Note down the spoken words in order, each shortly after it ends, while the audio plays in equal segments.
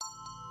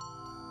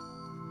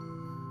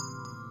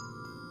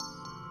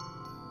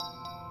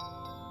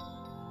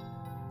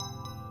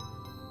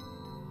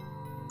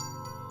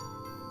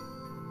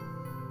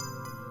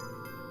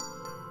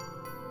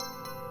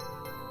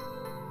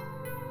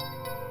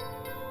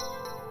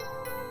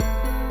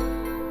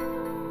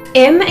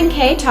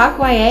M&K Talk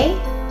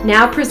YA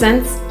now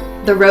presents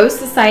The Rose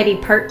Society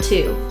Part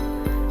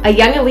 2, a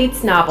young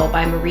elites novel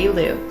by Marie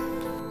Lu.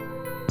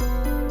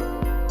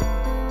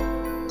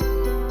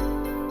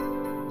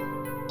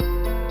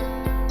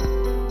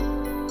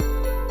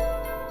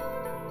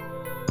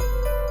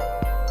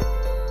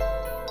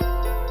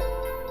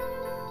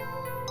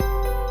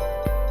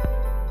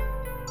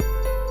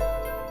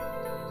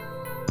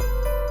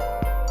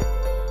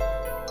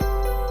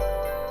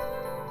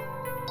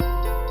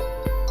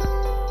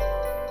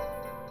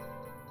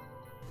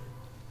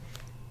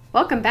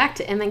 Welcome back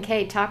to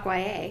M&K Talk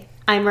YA.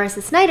 I'm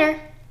Marissa Snyder.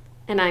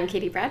 And I'm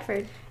Katie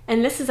Bradford.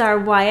 And this is our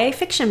YA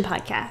fiction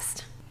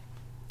podcast.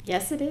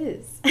 Yes, it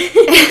is.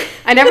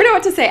 I never know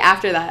what to say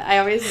after that. I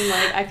always am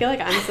like, I feel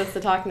like I'm supposed to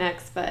talk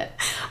next, but...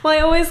 Well,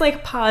 I always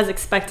pause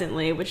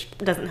expectantly, which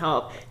doesn't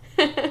help.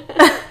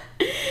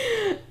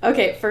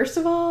 Okay, first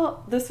of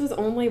all, this was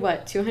only,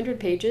 200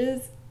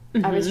 pages?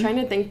 Mm-hmm. I was trying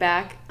to think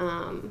back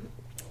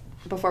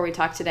before we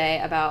talked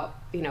today about,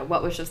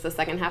 what was just the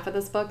second half of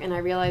this book, and I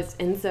realized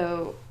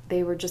Enzo,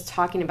 they were just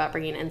talking about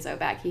bringing Enzo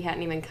back. He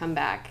hadn't even come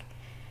back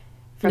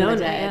from the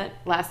dead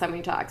last time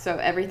we talked. So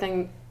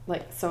everything,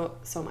 so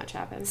much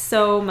happened.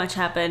 So much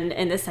happened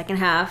in the second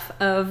half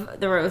of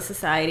The Rose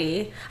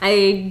Society.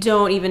 I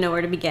don't even know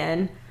where to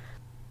begin.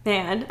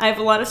 Man, I have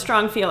a lot of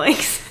strong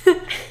feelings.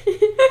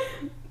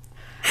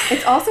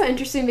 It's also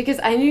interesting because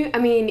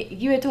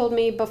you had told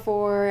me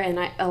before, and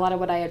a lot of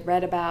what I had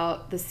read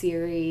about the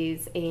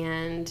series,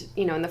 and,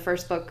 in the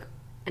first book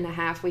and a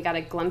half, we got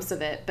a glimpse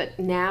of it, but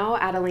now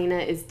Adelina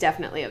is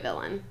definitely a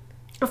villain.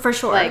 For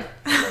sure.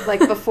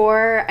 Like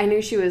before, I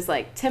knew she was,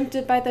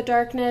 tempted by the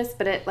darkness,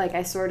 but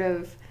I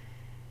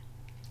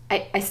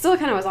still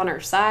kind of was on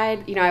her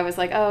side. I was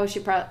like, oh, she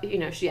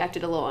probably, she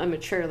acted a little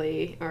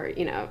immaturely or,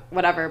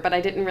 whatever. But I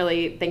didn't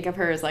really think of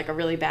her as, a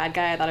really bad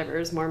guy. I thought of her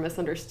as more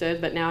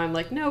misunderstood. But now I'm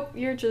like, nope,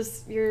 you're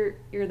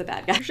the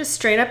bad guy. You're just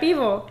straight up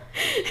evil.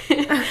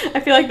 I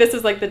feel like this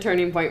is, the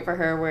turning point for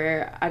her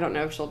where I don't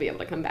know if she'll be able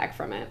to come back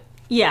from it.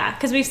 Yeah,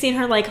 because we've seen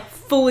her,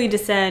 fully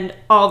descend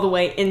all the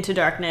way into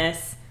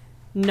darkness.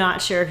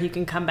 Not sure if you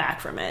can come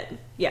back from it.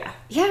 Yeah.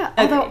 Yeah,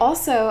 okay. Although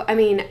also,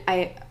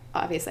 I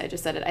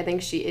just said it. I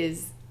think she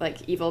is...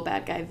 evil,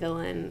 bad guy,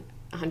 villain,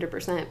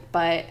 100%.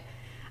 But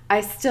I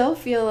still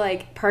feel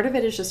like part of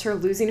it is just her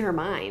losing her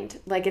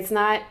mind. it's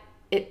not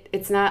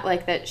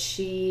like that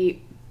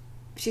she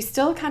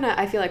still kind of,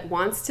 I feel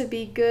wants to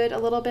be good a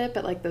little bit,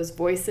 but those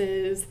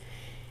voices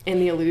and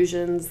the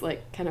illusions,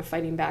 kind of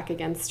fighting back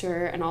against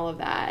her and all of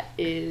that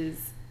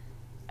is,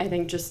 I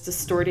think, just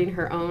distorting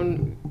her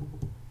own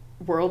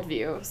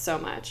worldview so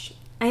much.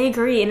 I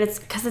agree. And it's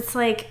because it's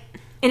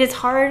and it's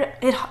hard,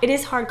 it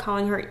is hard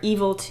calling her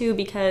evil too,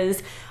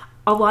 because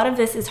a lot of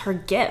this is her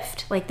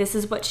gift. This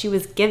is what she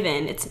was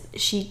given.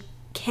 She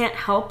can't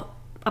help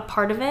a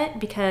part of it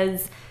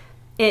because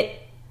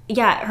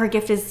her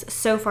gift is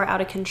so far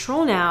out of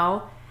control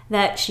now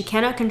that she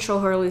cannot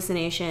control her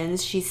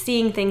hallucinations. She's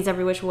seeing things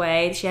every which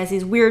way. She has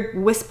these weird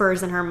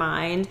whispers in her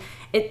mind.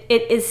 It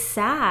is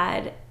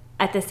sad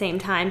at the same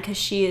time because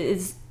she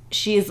is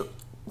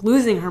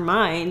losing her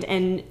mind,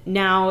 and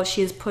now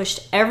she has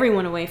pushed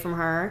everyone away from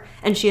her,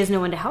 and she has no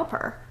one to help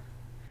her.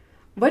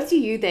 What do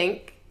you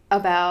think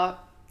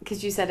about,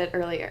 because you said it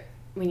earlier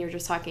when you were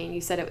just talking,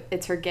 you said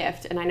it's her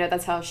gift, and I know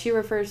that's how she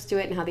refers to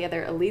it and how the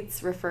other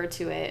elites refer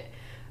to it,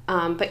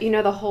 but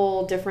the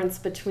whole difference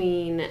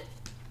between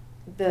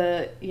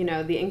the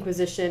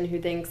Inquisition,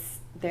 who thinks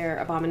they're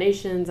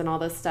abominations and all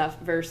this stuff,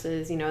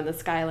 versus in the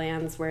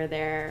Skylands where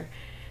they're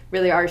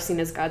really are seen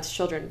as God's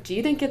children. Do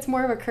you think it's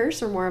more of a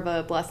curse or more of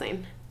a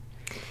blessing?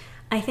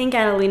 I think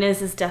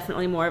Adelina's is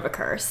definitely more of a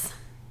curse.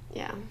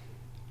 Yeah.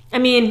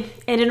 And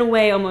in a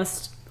way,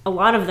 almost a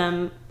lot of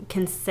them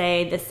can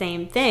say the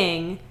same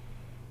thing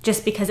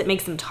just because it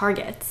makes them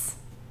targets.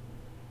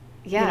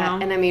 Yeah,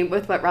 and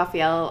with what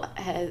Raphael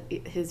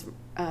has,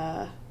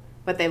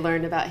 what they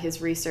learned about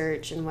his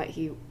research and what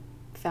he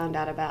found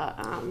out about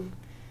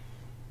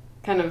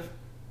kind of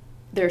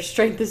their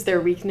strength is their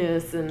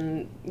weakness,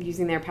 and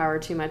using their power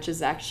too much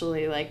is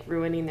actually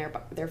ruining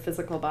their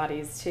physical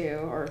bodies too,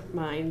 or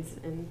minds.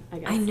 And I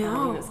guess in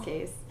this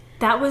case,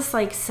 that was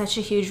such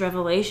a huge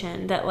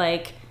revelation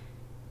that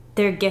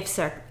their gifts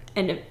are,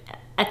 and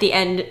at the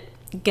end,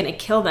 gonna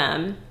kill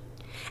them.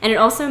 And it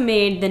also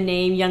made the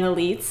name Young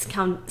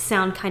Elites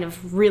sound kind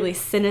of really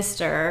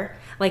sinister,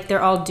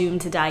 they're all doomed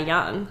to die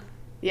young.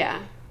 Yeah.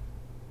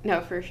 No,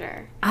 for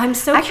sure. I'm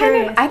so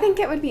curious. I think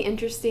it would be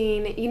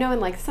interesting,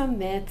 in some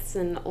myths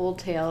and old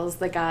tales,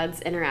 the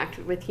gods interact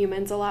with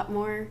humans a lot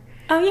more.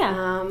 Oh,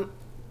 yeah.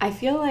 I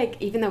feel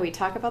even though we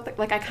talk about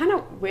I kind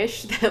of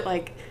wish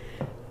that,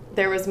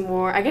 there was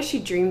more, I guess she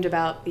dreamed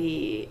about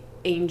the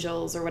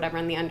angels or whatever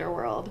in the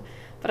underworld,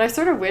 but I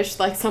sort of wish,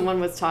 someone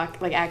was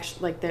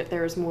that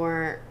there was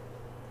more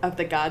of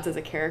the gods as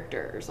a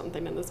character or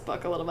something in this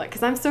book a little bit,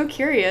 because I'm so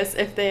curious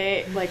if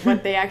they,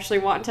 what they actually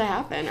want to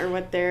happen, or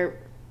what their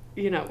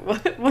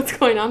what's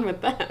going on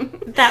with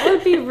them. That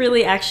would be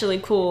really actually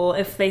cool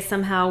if they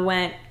somehow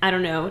went, I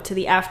don't know, to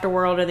the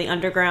afterworld or the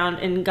underground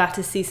and got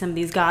to see some of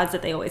these gods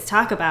that they always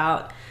talk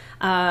about.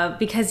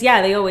 Because,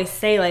 yeah, they always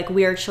say, like,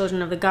 we are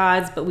children of the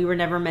gods, but we were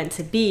never meant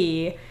to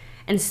be.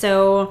 And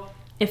so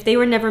if they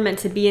were never meant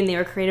to be and they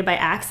were created by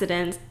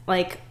accident,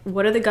 like,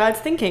 what are the gods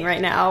thinking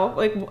right now?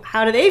 Like,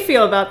 how do they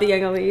feel about the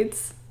young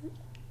elites?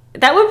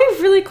 That would be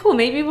really cool.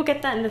 Maybe we'll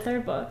get that in the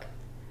third book.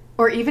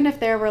 Or even if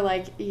there were,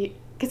 like,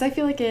 because I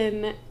feel like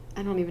I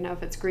don't even know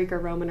if it's Greek or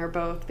Roman or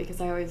both, because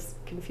I always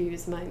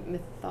confuse my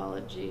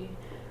mythology.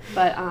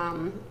 But,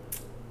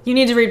 you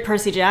need to read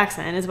Percy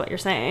Jackson, is what you're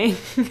saying.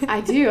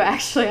 I do,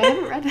 actually. I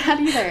haven't read that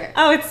either.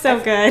 Oh, it's so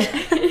good.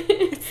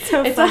 It's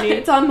so funny.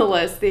 It's on the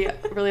list, the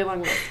really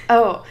long list.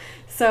 Oh,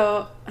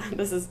 so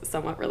this is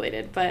somewhat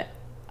related, but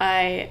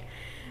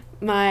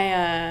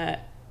my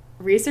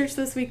research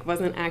this week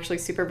wasn't actually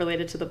super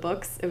related to the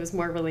books. It was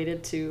more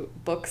related to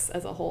books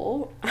as a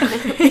whole,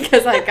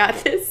 because I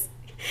got this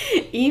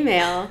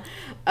email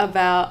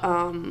about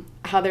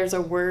how there's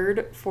a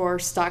word for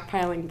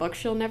stockpiling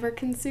books you'll never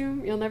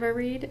consume, you'll never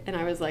read, and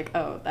I was like,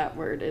 oh, that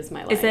word is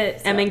my life. Is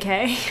it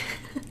M&K?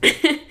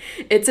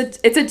 It's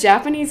a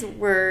Japanese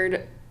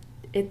word.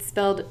 It's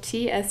spelled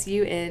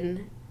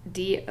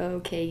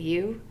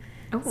Tsundoku.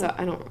 Oh. So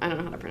I don't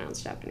know how to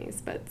pronounce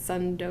Japanese, but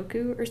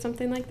sundoku or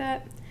something like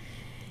that.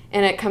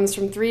 And it comes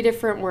from 3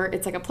 different words.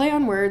 It's like a play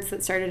on words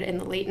that started in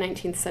the late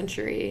 19th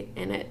century.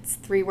 And it's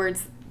 3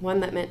 words, one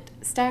that meant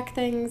stack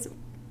things,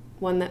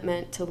 one that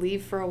meant to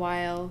leave for a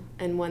while,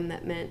 and one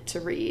that meant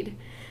to read.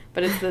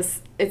 But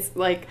it's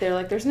like, they're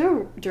like, there's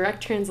no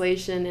direct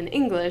translation in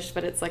English,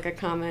 but it's like a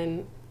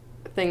common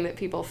thing that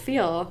people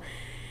feel.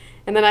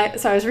 And then I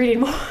was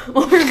reading more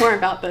and more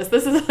about this.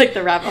 This is like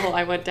the rabbit hole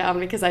I went down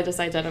because I just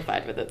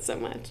identified with it so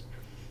much.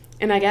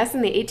 And I guess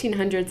in the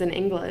 1800s in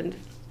England,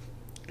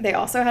 they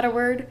also had a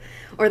word,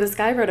 or this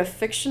guy wrote about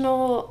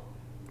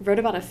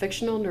a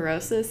fictional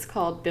neurosis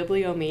called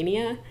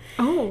bibliomania.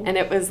 Oh. And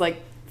it was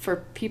like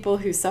for people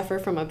who suffer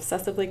from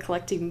obsessively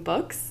collecting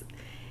books.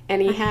 And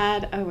he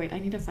had, oh wait, I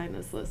need to find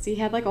this list. He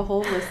had like a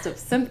whole list of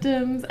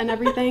symptoms and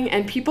everything.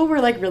 And people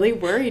were like really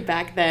worried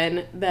back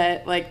then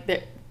that like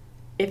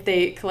if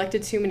they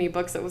collected too many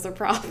books, it was a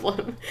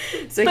problem.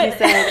 So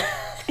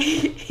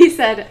he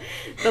said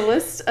the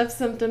list of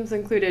symptoms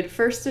included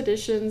first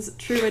editions,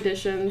 true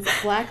editions,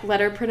 black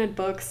letter printed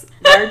books,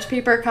 large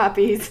paper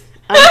copies,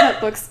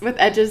 uncut books with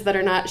edges that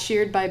are not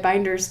sheared by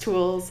binder's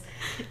tools,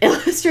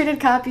 illustrated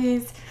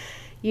copies,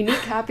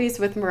 unique copies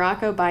with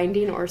Morocco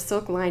binding or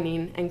silk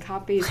lining, and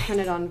copies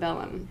printed on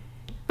vellum.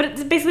 But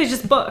it's basically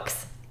just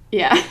books.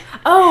 Yeah.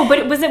 Oh,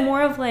 but was it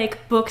more of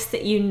like books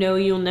that you know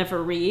you'll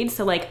never read?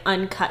 So like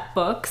uncut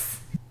books?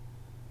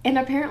 And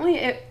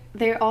apparently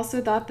they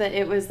also thought that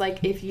it was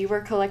like if you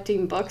were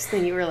collecting books,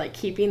 then you were like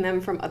keeping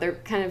them from other,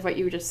 kind of what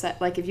you just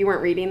said. Like if you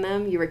weren't reading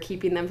them, you were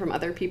keeping them from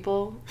other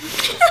people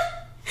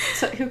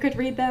who could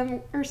read them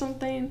or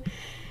something.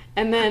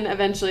 And then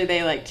eventually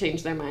they like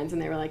changed their minds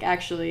and they were like,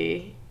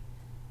 actually,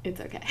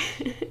 it's okay.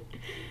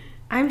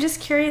 I'm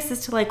just curious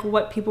as to like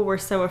what people were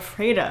so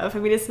afraid of. I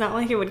mean, it's not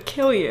like it would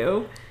kill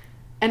you.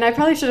 And I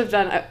probably should have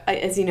done,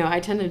 as you know, I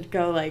tend to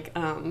go like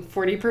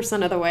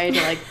 40% of the way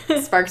to like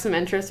spark some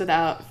interest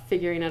without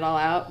figuring it all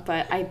out.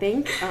 But I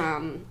think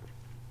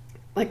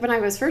like when I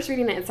was first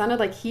reading it, it sounded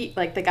like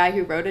the guy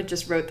who wrote it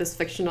just wrote this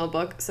fictional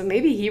book. So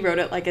maybe he wrote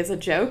it like as a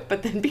joke,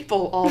 but then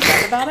people all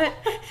read about it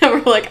and were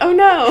like, oh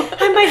no.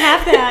 I might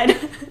have that.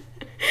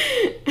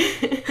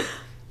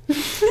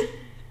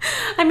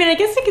 I mean, I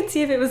guess I could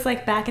see if it was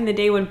like back in the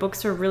day when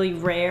books were really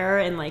rare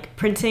and like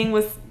printing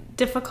was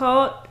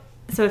difficult.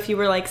 So if you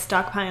were like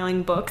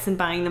stockpiling books and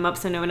buying them up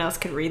so no one else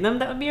could read them,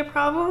 that would be a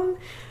problem.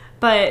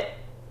 But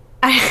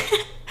I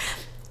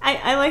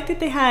like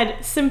that they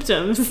had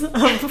symptoms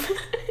of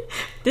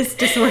this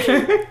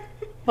disorder.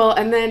 Well,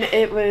 and then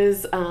it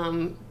was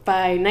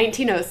by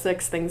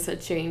 1906 things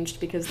had changed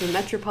because the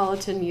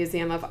Metropolitan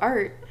Museum of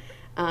Art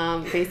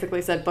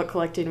basically said book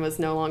collecting was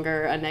no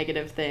longer a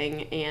negative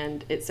thing,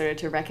 and it started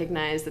to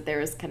recognize that there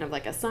was kind of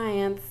like a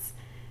science.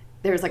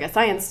 There was like a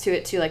science to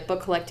it too, like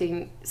book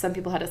collecting. Some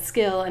people had a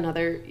skill and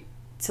other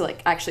to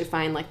like actually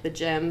find like the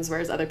gems,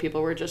 whereas other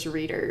people were just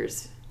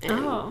readers.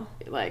 And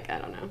like, I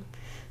don't know.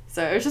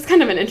 So it was just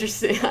kind of an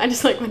interesting, I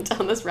just like went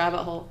down this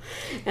rabbit hole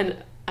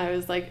and I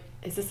was like,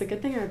 is this a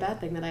good thing or a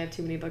bad thing that I have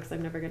too many books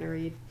I'm never going to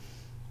read?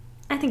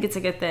 I think it's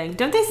a good thing.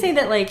 Don't they say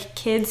that like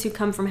kids who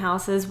come from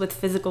houses with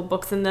physical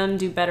books in them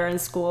do better in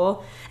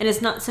school? And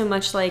it's not so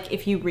much like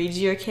if you read to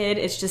your kid,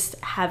 it's just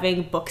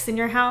having books in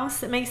your house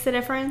that makes the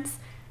difference.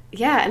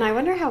 Yeah, and I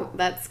wonder how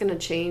that's going to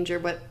change or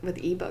what with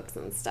ebooks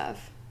and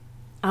stuff.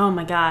 Oh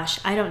my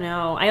gosh, I don't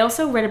know. I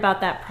also read about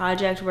that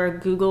project where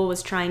Google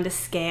was trying to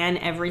scan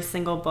every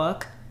single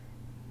book.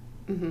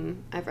 Mm-hmm.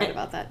 I've read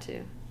about that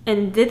too.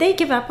 And did they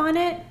give up on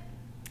it?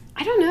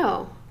 I don't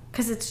know.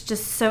 Because it's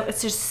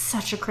just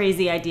such a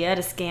crazy idea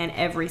to scan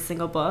every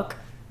single book.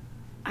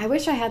 I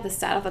wish I had the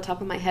stat off the top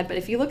of my head, but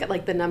if you look at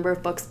like the number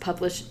of books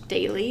published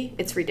daily,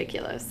 it's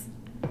ridiculous.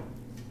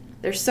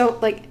 There's so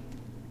like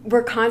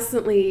we're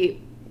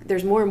constantly,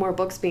 there's more and more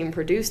books being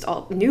produced,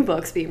 new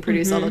books being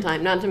produced all the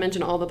time, not to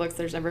mention all the books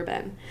there's ever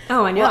been.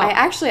 Oh, I know. Well,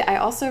 I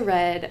also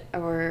read,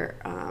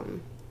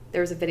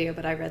 there was a video,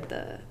 but I read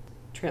the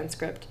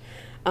transcript.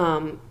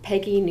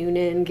 Peggy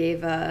Noonan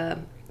gave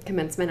a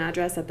commencement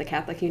address at the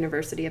Catholic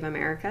University of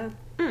America.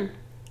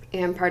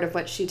 And part of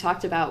what she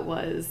talked about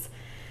was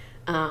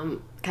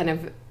kind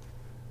of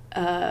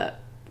a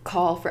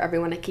call for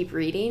everyone to keep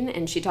reading.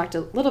 And she talked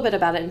a little bit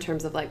about it in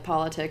terms of like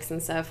politics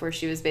and stuff, where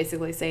she was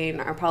basically saying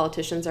our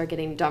politicians are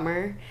getting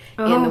dumber,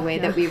 and the way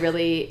that we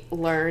really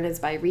learn is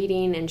by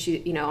reading. And she,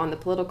 you know, on the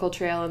political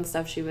trail and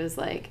stuff, she was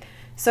like,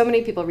 so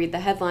many people read the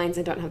headlines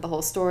and don't have the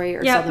whole story,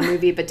 or saw the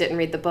movie but didn't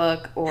read the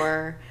book,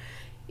 or,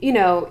 you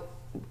know.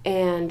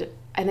 And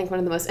I think one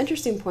of the most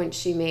interesting points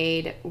she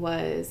made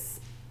was,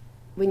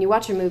 when you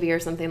watch a movie or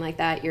something like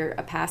that, you're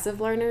a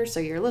passive learner, so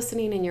you're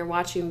listening and you're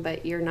watching,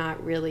 but you're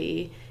not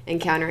really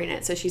encountering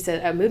it. So she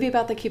said a movie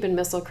about the Cuban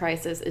Missile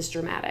Crisis is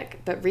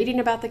dramatic, but reading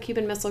about the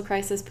Cuban Missile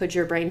Crisis puts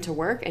your brain to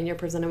work, and you're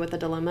presented with a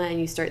dilemma, and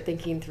you start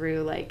thinking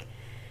through, like,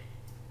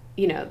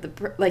 you know,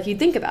 like you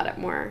think about it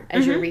more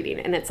as you're reading,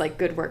 and it's like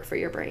good work for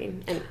your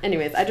brain. And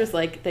anyways, I just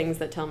like things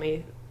that tell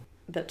me,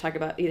 that talk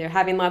about either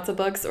having lots of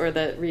books or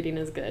that reading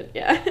is good.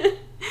 Yeah.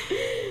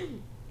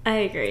 I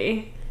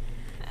agree.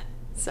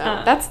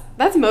 So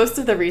that's most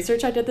of the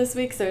research I did this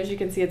week. So as you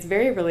can see, it's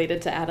very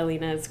related to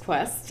Adelina's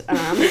quest.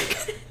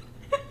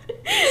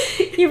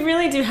 You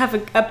really do have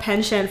a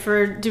penchant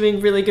for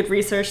doing really good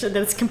research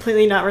that's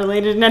completely not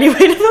related in any way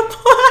to the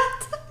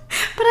plot.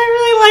 But I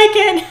really like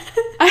it.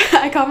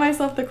 I call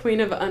myself the queen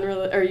of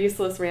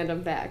useless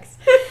random facts.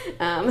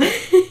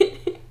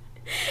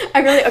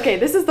 Okay,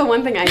 this is the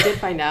one thing I did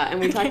find out, and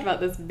we talked about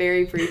this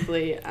very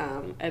briefly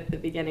at the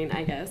beginning,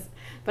 I guess.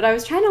 But I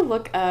was trying to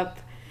look up,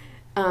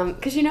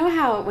 because you know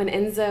how when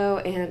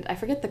Enzo and, I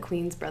forget the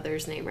Queen's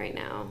brother's name right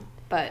now,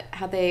 but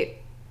how they...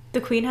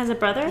 The Queen has a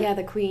brother? Yeah,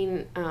 the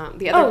Queen,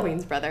 the other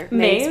Queen's brother.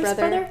 Maeve's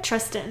brother?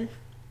 Tristan,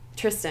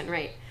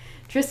 right.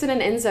 Tristan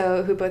and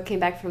Enzo, who both came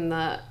back from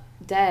the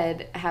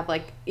dead, have,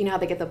 like, you know how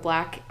they get the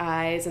black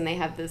eyes and they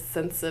have this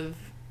sense of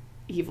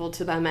evil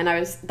to them,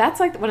 and that's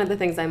like one of the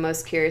things I'm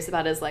most curious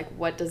about, is like,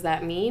 what does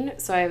that mean?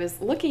 So I was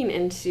looking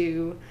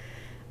into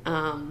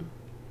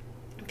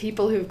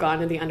people who've gone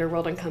to the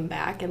underworld and come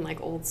back, and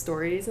like old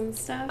stories and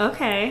stuff.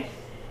 Okay.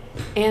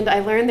 And I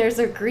learned there's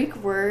a Greek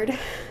word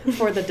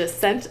for the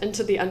descent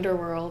into the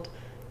underworld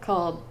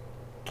called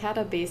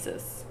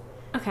katabasis.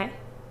 Okay.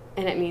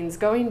 And it means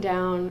going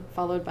down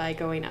followed by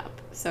going up.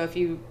 So if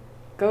you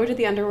go to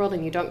the underworld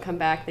and you don't come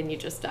back, then you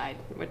just died,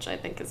 which I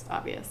think is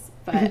obvious.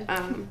 But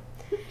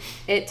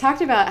it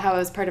talked about how it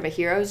was part of a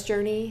hero's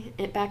journey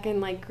back in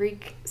like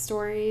Greek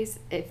stories.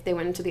 If they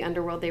went into the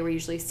underworld, they were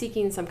usually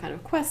seeking some kind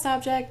of quest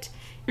object,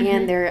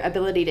 and their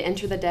ability to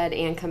enter the dead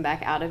and come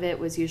back out of it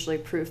was usually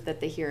proof that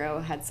the hero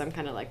had some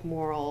kind of like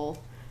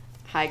moral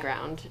high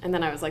ground. And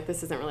then I was like,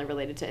 this isn't really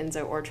related to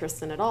Enzo or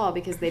Tristan at all,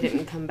 because they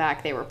didn't come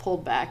back, they were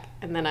pulled back.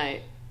 And then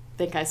I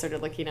think I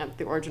started looking up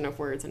the origin of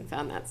words and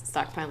found that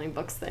stockpiling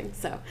books thing.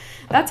 So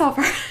that's all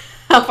for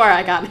how far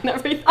I got and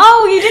everything.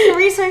 Oh, you didn't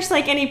research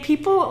like any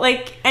people,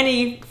 like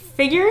any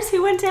figures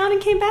who went down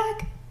and came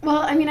back? Well,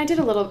 I mean, I did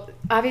a little.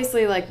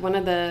 Obviously, like one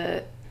of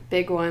the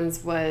big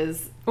ones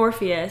was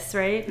Orpheus,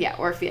 right? Yeah,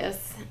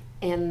 Orpheus.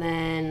 And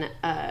then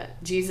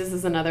Jesus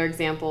is another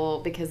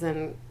example, because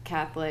in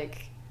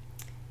Catholic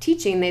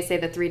teaching, they say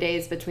the 3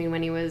 days between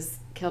when he was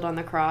killed on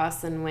the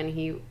cross and when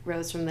he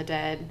rose from the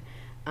dead,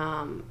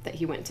 that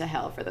he went to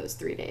hell for those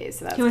 3 days.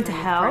 So that's he went to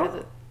hell? Part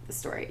of the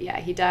story. Yeah,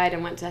 he died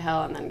and went to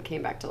hell and then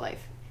came back to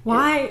life.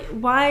 Why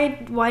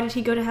did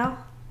he go to hell?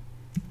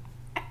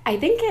 I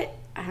think it,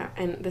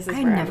 and this is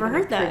I where never I'm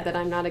heard prove that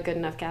I'm not a good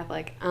enough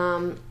Catholic.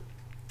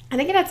 I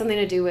think it had something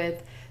to do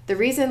with the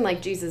reason,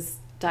 like, Jesus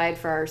died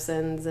for our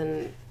sins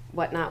and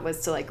whatnot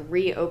was to, like,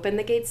 reopen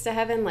the gates to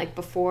heaven. Like,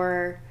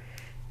 before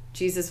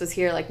Jesus was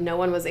here, like, no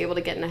one was able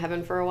to get into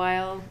heaven for a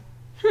while.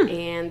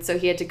 And so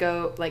he had to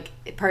go, like,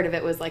 part of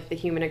it was, like, the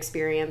human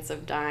experience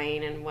of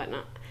dying and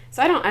whatnot.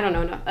 So I don't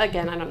know enough.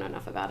 Again, I don't know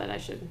enough about it. I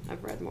should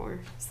have read more.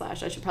 / I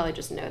should probably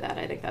just know that.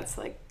 I think that's,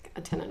 like,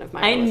 a tenet of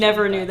my religion. I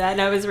never knew that,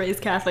 and I was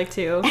raised Catholic,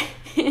 too.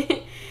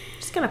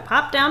 Just gonna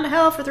pop down to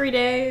hell for 3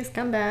 days,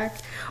 come back.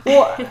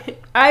 Well,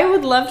 I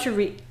would love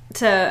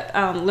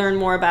to learn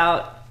more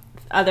about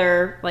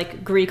other,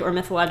 like, Greek or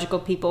mythological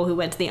people who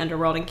went to the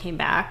underworld and came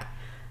back.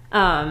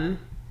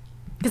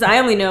 Because I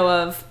only know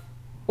of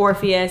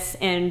Orpheus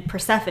and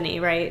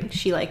Persephone, right?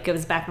 She, like,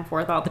 goes back and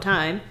forth all the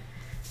time.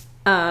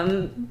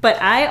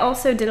 But I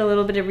also did a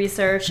little bit of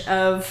research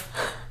of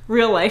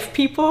real life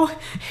people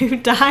who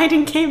died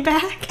and came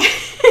back.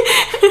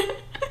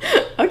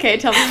 Okay,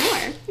 tell me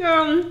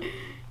more.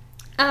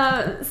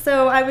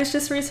 So I was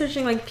just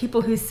researching, like,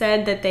 people who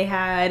said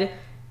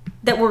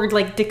that were,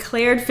 like,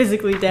 declared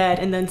physically dead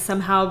and then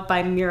somehow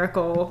by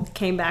miracle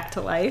came back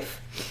to life.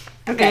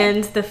 Okay.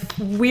 And the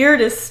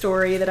weirdest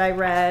story that I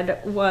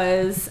read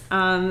was,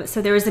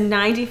 so there was a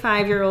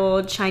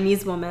 95-year-old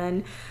Chinese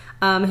woman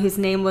whose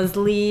name was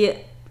Li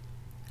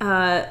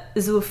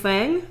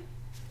Zufeng.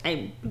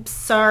 I'm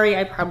sorry,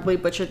 I probably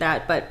butchered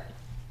that, but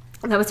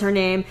that was her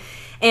name.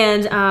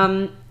 And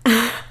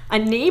a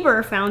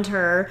neighbor found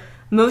her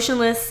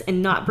motionless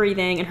and not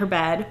breathing in her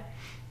bed,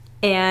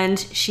 and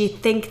she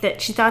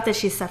thought that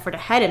she suffered a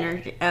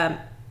head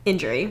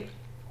injury.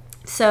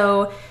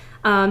 So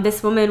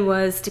this woman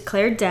was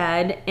declared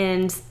dead,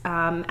 and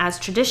as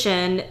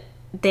tradition,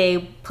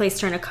 they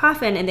placed her in a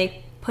coffin and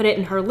they put it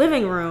in her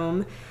living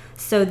room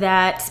so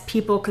that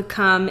people could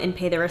come and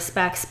pay their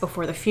respects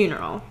before the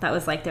funeral. That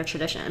was like their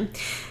tradition.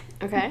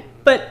 Okay.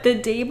 But the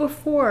day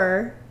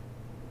before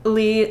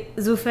Li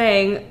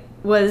Zufeng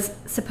was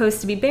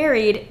supposed to be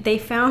buried, they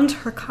found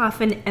her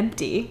coffin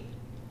empty,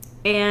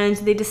 and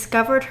they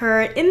discovered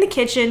her in the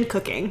kitchen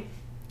cooking.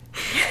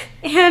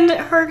 And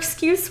her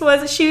excuse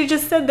was, she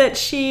just said that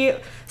she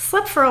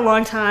slept for a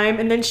long time,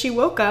 and then she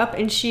woke up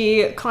and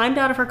she climbed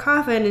out of her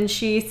coffin, and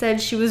she said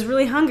she was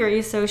really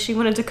hungry, so she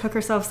wanted to cook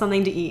herself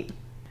something to eat.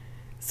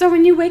 So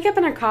when you wake up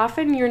in a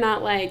coffin, you're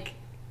not like...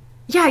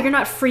 Yeah, you're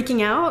not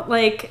freaking out,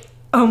 like,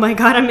 oh my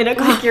god, I'm in a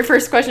coffin. Like, your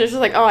first question is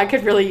just like, oh, I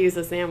could really use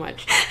a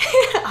sandwich.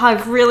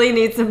 I really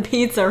need some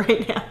pizza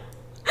right now.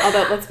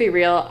 Although, let's be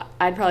real,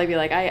 I'd probably be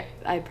like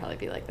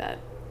that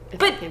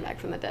if I came back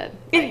from the dead.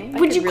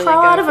 Would you really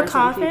crawl out of a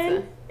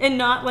coffin and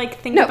not, like,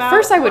 think about... No,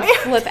 first I would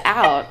flip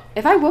out.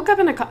 If I woke up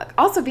in a coffin...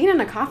 Also, being in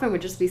a coffin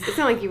would just be... It's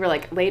not like you were,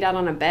 like, laid out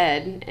on a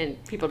bed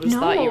and people just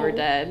thought you were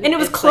dead. And it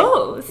was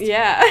closed. Like,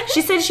 yeah.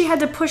 She said she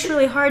had to push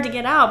really hard to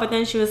get out, but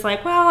then she was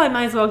like, well, I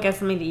might as well get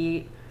something to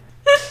eat.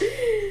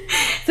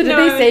 So did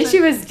they say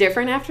she was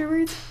different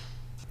afterwards?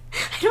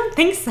 I don't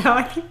think so.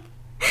 I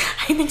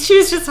think she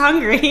was just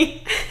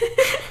hungry.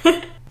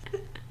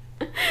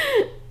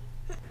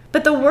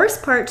 But the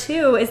worst part,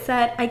 too, is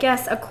that, I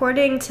guess,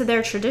 according to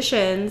their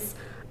traditions,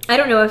 I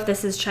don't know if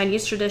this is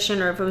Chinese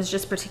tradition or if it was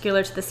just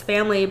particular to this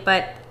family,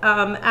 but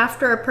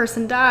after a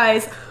person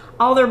dies,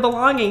 all their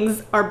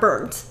belongings are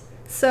burnt.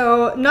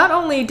 So not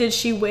only did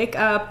she wake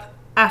up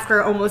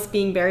after almost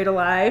being buried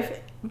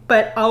alive,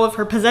 but all of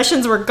her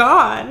possessions were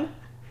gone.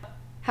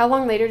 How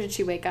long later did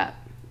she wake up?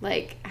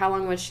 Like, how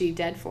long was she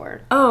dead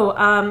for? Oh,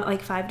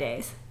 like 5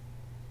 days.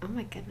 Oh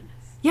my goodness.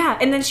 Yeah,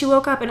 and then she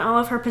woke up and all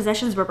of her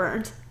possessions were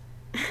burned.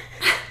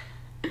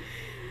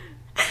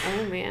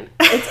 Oh man.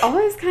 It's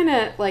always kind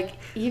of like,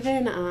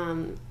 even,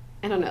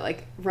 I don't know,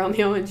 like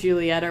Romeo and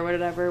Juliet or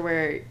whatever,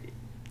 where,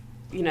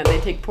 you know, they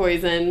take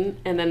poison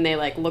and then they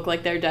like look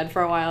like they're dead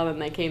for a while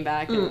and they came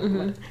back.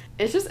 And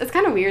it's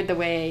kind of weird the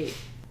way,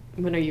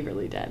 when are you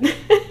really dead?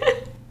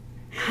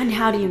 And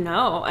how do you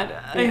know?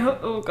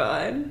 Oh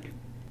God.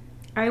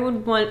 I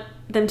would want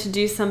them to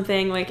do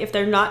something, like, if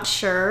they're not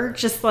sure,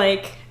 just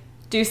like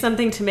do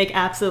something to make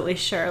absolutely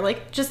sure.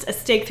 Like, just a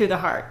stake through the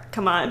heart.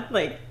 Come on.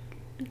 Like,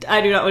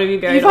 I do not want to be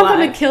buried alive. You want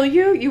them to kill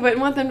you? You wouldn't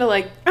want them to,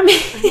 like... I mean,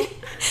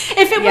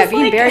 if it was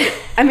being like... buried...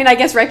 I mean, I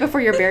guess right before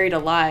you're buried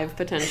alive,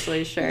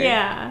 potentially, sure.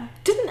 Yeah.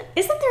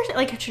 Isn't there,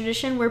 like, a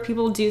tradition where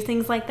people do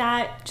things like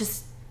that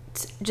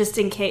just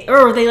in case...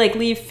 Or they, like,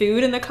 leave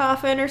food in the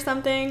coffin or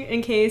something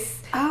in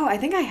case... Oh, I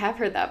think I have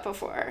heard that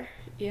before.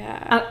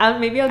 Yeah.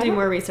 Maybe I'll do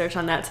more research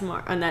on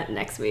that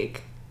next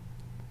week.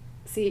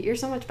 See, you're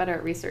so much better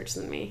at research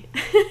than me.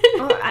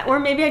 or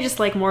maybe I just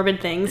like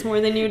morbid things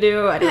more than you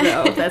do. I don't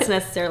know if that's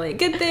necessarily a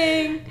good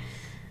thing.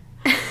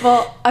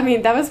 Well, I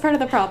mean, that was part of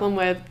the problem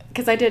with...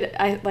 Because I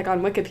like,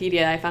 on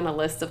Wikipedia, I found a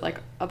list of, like,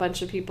 a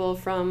bunch of people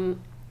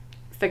from...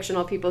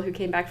 fictional people who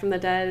came back from the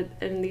dead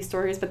in these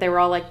stories, but they were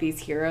all, like, these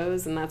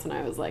heroes, and that's when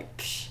I was like,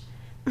 psh,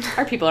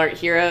 our people aren't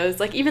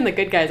heroes. Like, even the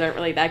good guys aren't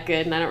really that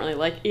good, and I don't really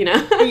like, you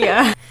know?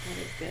 Yeah. That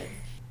is good.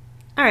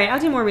 All right, I'll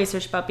do more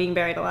research about being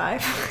buried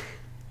alive.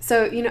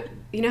 So, you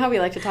know how we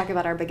like to talk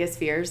about our biggest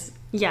fears?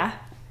 Yeah.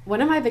 One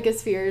of my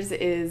biggest fears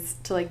is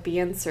to, like, be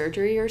in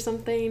surgery or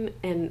something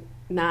and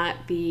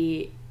not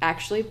be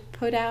actually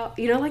put out.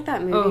 You know, like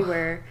that movie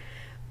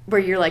where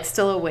you're, like,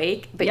 still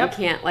awake, but you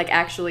can't, like,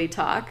 actually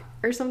talk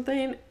or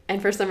something. And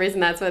for some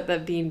reason, that's what the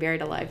being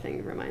buried alive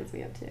thing reminds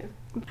me of, too.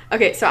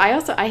 Okay, so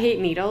I hate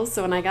needles.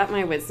 So when I got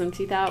my wisdom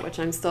teeth out, which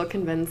I'm still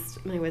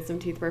convinced my wisdom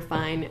teeth were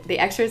fine, the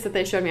x-rays that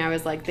they showed me, I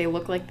was like, they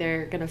look like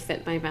they're going to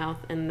fit my mouth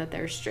and that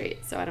they're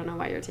straight. So I don't know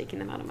why you're taking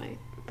them out of my...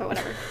 But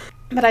whatever.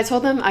 But I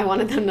told them I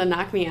wanted them to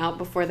knock me out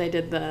before they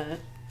did the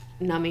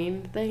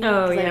numbing thing.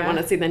 Oh, yeah. I didn't want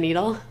to see the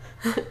needle.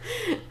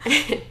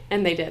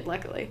 And they did,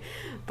 luckily.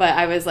 But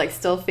I was, like,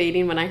 still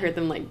fading when I heard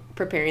them, like,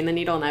 preparing the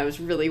needle, and I was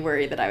really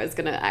worried that I was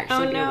going to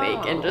actually be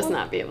awake and just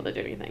not be able to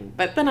do anything.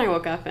 But then I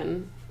woke up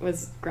and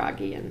was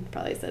groggy and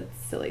probably said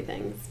silly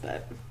things,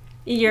 but...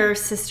 Your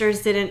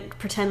sisters didn't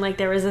pretend like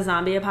there was a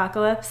zombie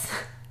apocalypse?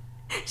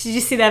 Did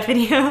you see that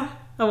video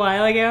a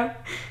while ago?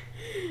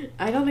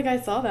 I don't think I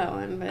saw that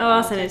one, but... Oh,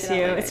 I'll send it to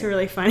you. It's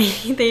really funny.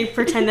 They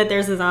pretend that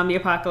there's a zombie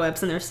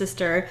apocalypse, and their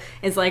sister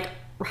is, like,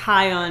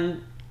 high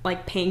on...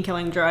 like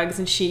pain-killing drugs,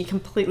 and she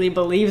completely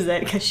believes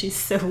it because she's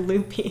so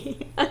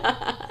loopy.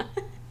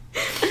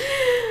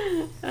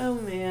 Oh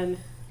man,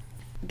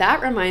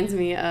 that reminds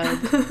me of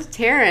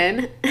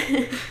Taran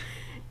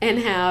and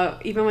how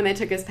even when they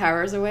took his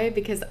powers away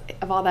because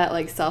of all that,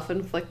 like,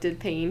 self-inflicted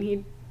pain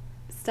he'd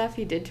stuff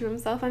he did to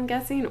himself, I'm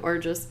guessing, or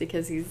just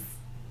because he's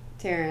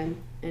Taran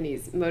and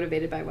he's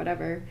motivated by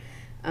whatever.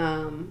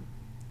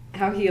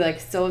 How he like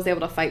still was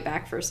able to fight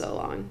back for so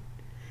long.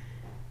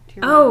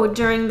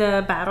 During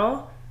the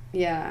battle?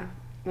 Yeah,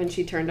 when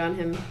she turned on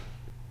him.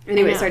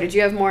 Anyway, sorry, did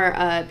you have more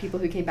people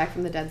who came back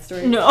from the dead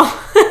stories? No.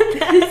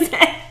 That's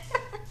it.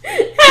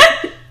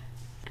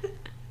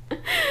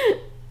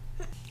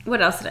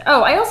 What else did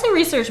I also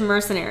researched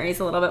mercenaries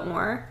a little bit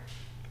more.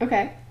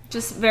 Okay.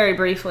 Just very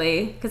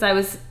briefly, because I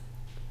was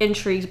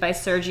intrigued by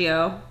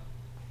Sergio.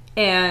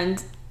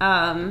 And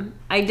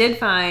I did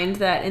find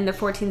that in the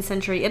 14th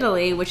century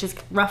Italy, which is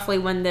roughly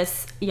when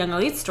this young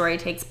elite story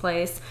takes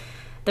place,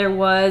 there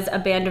was a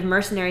band of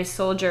mercenary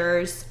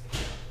soldiers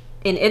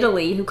in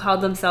Italy who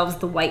called themselves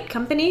the White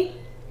Company.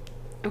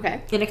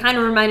 Okay. And it kind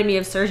of reminded me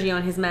of Sergio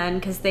and his men,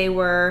 because they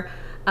were...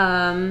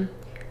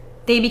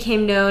 they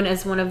became known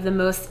as one of the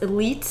most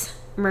elite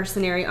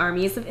mercenary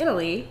armies of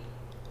Italy.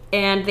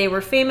 And they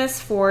were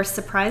famous for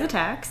surprise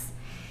attacks.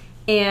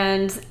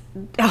 And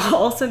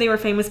also they were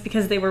famous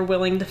because they were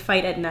willing to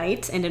fight at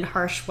night and in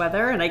harsh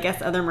weather. And I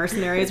guess other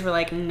mercenaries were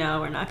like,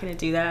 no, we're not going to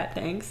do that.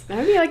 Thanks. That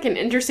would be like an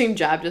interesting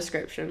job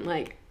description.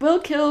 Like, we'll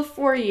kill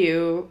for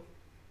you,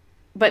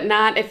 but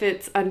not if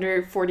it's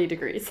under 40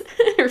 degrees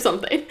or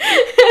something.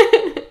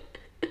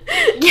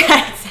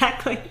 Yeah,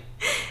 exactly.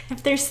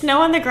 If there's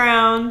snow on the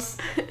ground,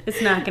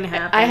 it's not going to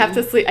happen. I have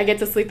to sleep. I get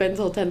to sleep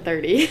until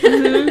 10:30.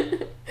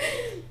 Mm-hmm.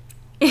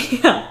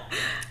 Yeah.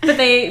 But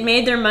they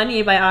made their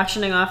money by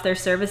auctioning off their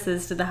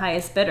services to the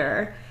highest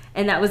bidder.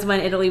 And that was when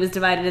Italy was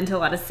divided into a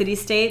lot of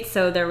city-states.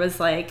 So there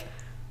was like,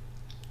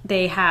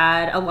 they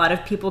had a lot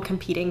of people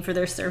competing for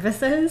their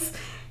services.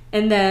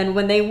 And then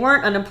when they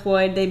weren't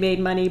unemployed, they made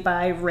money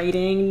by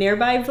raiding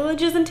nearby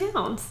villages and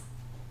towns.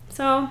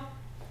 So,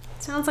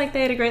 sounds like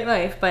they had a great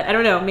life. But I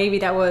don't know, maybe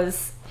that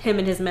was him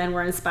and his men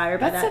were inspired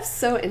by that. That stuff's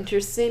so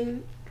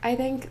interesting, I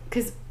think,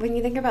 because when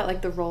you think about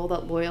like the role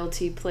that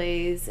loyalty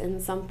plays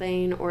in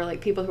something, or like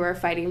people who are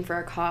fighting for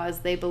a cause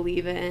they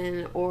believe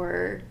in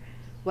or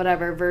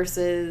whatever,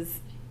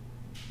 versus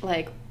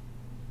like,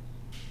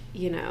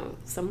 you know,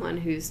 someone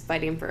who's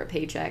fighting for a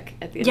paycheck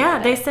at the end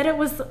of the day. They said it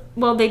was,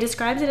 well, they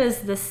described it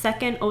as the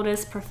second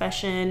oldest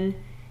profession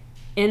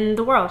in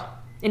the world,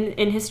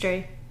 in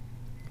history.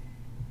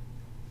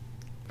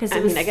 I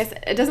mean, I guess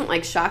it doesn't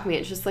like shock me.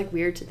 It's just like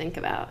weird to think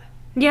about.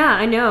 Yeah,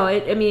 I know.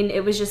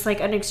 It was just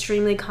like an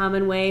extremely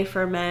common way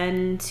for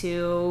men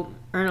to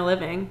earn a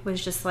living,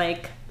 was just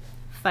like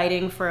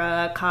fighting for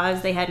a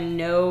cause they had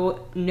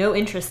no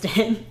interest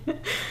in.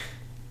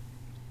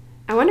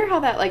 I wonder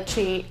how that like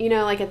changed, you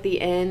know, like at the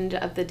end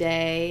of the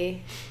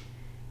day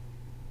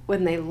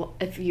when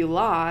if you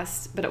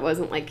lost, but it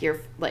wasn't like you're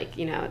like,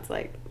 you know, it's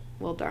like,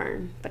 well,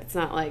 darn, but it's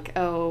not like,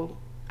 oh,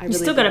 I really you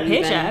still got a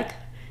paycheck.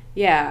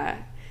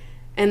 Yeah.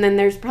 And then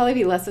there's probably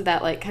be less of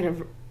that, like, kind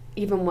of,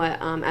 even what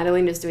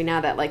Adelina's doing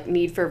now, that, like,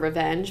 need for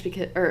revenge,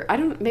 because, or,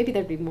 maybe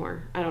there'd be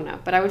more, I don't know,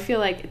 but I would feel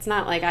like it's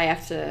not like I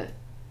have to,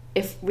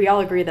 if we all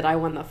agree that I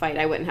won the fight,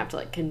 I wouldn't have to,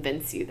 like,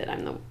 convince you that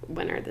I'm the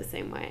winner the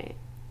same way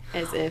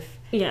as if,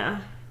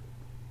 yeah,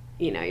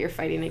 you know, you're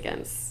fighting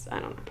against, I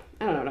don't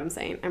know what I'm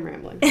saying, I'm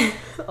rambling.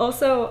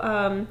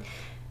 Also,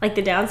 like,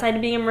 the downside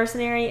of being a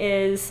mercenary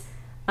is,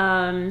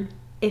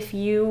 if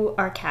you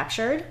are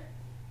captured,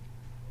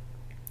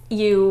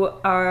 you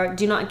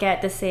do not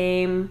get the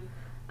same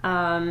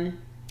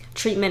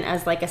treatment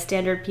as like a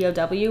standard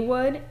POW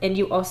would, and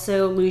you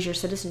also lose your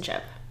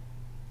citizenship.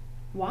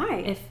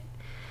 Why?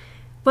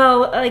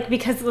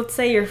 Because let's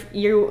say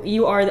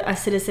you are a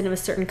citizen of a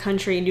certain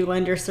country and you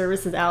lend your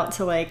services out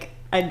to like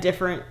a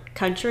different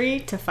country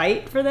to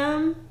fight for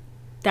them,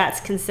 that's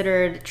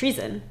considered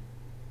treason.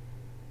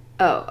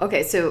 Oh,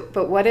 okay. So,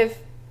 but what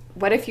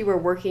if you were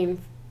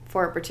working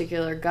for a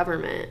particular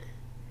government?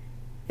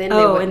 Then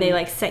and they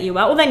like set you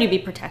out. Well, then you'd be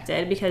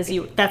protected because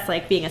that's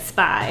like being a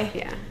spy.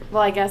 Yeah.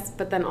 Well, I guess,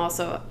 but then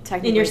also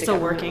technically, and you're still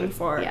working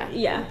for.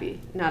 Yeah. Would be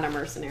not a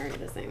mercenary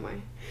the same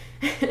way.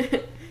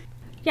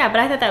 Yeah, but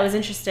I thought that was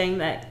interesting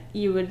that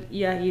you'd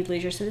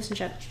lose your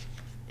citizenship.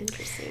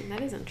 Interesting.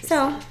 That is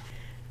interesting.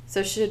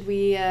 So should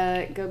we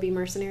go be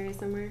mercenaries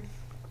somewhere?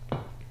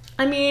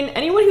 I mean,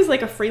 anyone who's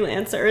like a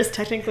freelancer is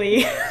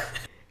technically.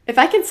 If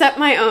I can set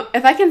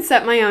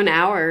my own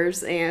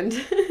hours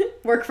and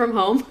work from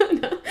home.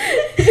 No.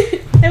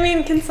 I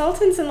mean,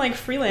 consultants and like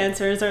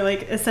freelancers are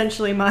like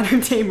essentially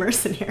modern day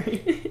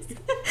mercenaries.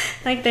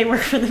 Like they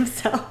work for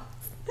themselves.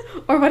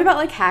 Or what about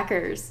like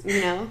hackers,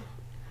 you know?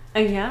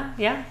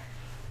 Yeah.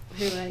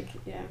 Who like,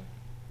 yeah.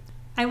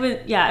 I was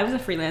a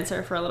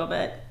freelancer for a little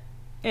bit,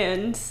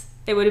 and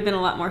it would have been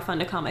a lot more fun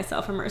to call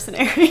myself a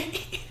mercenary.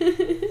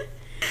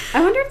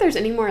 I wonder if there's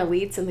any more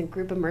elites in the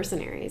group of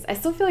mercenaries. I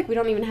still feel like we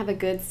don't even have a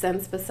good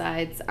sense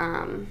besides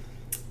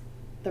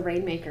the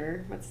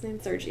Rainmaker. What's his name?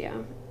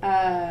 Sergio.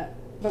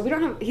 But we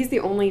don't have... He's the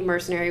only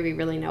mercenary we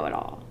really know at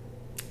all.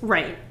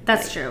 Right.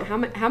 That's true.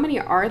 How many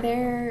are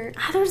there?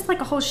 There's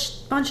like a whole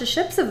bunch of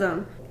ships of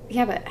them.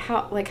 Yeah, but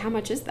how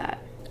much is that?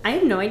 I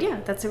have no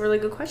idea. That's a really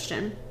good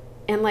question.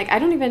 And like, I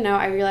don't even know.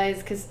 I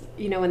realized because,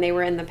 you know, when they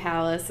were in the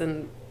palace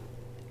and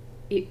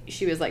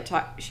she was like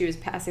she was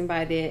passing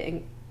by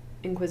the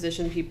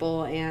Inquisition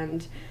people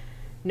and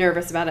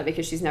nervous about it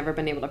because she's never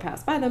been able to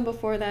pass by them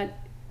before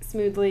that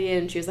smoothly,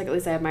 and she was like, at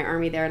least I have my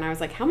army there. And I was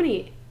like, how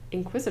many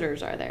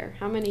Inquisitors are there?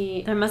 How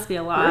many There must be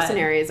a lot.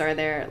 mercenaries are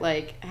there?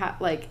 Like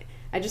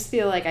I just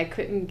feel like I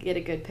couldn't get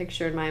a good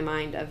picture in my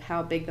mind of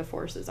how big the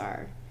forces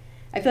are.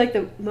 I feel like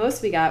the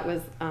most we got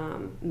was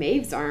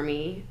Maeve's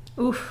army.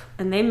 Oof,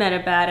 and they met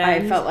a bad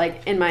end. I felt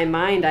like in my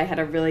mind I had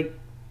a really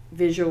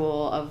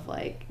visual of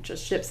like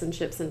just ships and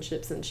ships and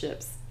ships and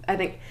ships. I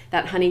think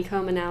that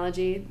honeycomb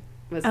analogy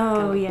was kind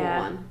of a cool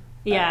one.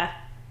 But yeah.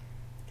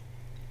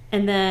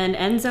 And then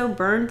Enzo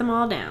burned them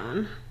all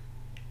down.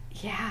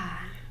 yeah.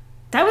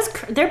 That was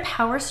their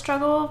power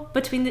struggle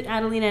between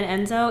Adelina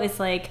and Enzo is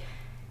like,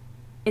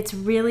 it's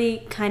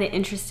really kind of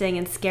interesting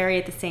and scary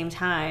at the same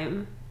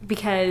time,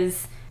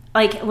 because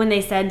like when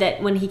they said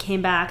that when he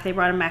came back, they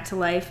brought him back to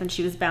life and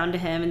she was bound to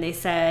him, and they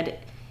said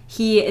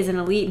he is an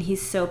elite and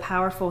he's so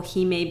powerful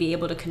he may be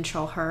able to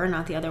control her,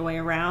 not the other way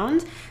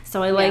around.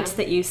 So I liked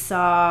that you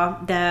saw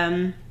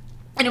them,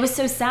 and it was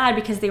so sad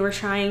because they were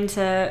trying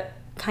to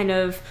kind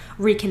of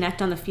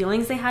reconnect on the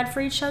feelings they had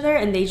for each other,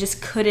 and they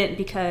just couldn't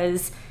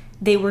because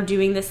they were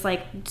doing this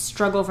like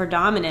struggle for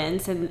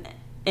dominance,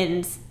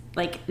 and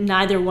like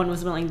neither one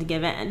was willing to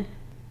give in.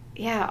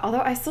 Yeah,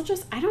 although I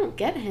don't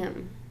get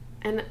him.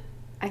 And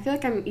I feel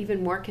like I'm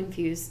even more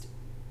confused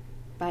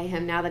by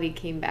him now that he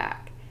came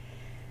back.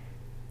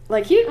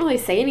 Like, he didn't really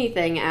say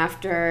anything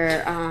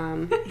after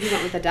he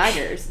went with the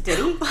daggers, did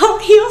he? Well,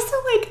 he also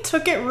like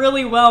took it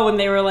really well when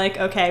they were like,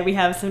 okay, we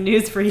have some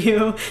news for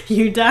you.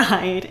 You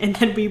died, and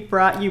then we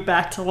brought you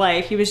back to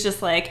life. He was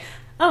just like,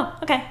 oh,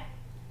 okay.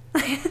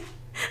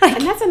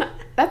 And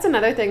that's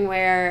another thing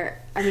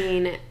where, I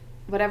mean,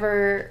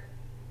 whatever,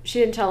 she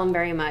didn't tell him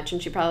very much,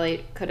 and she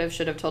probably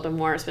should have told him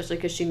more, especially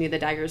because she knew the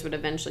daggers would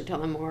eventually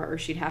tell him more, or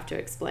she'd have to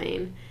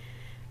explain.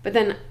 But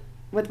then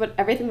with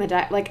everything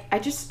like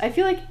I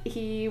feel like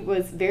he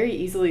was very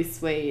easily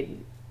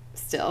swayed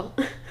still.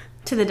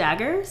 To the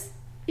daggers?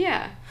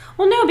 Yeah.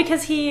 Well, no,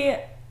 because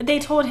they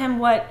told him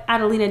what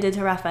Adelina did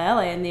to Raffaele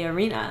in the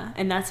arena,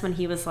 and that's when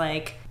he was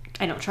like,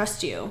 I don't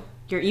trust you.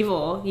 You're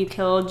evil. You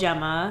killed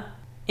Gemma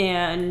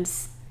and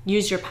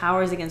used your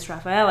powers against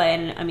Raffaele.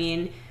 And I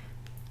mean,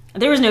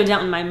 there was no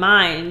doubt in my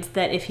mind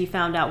that if he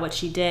found out what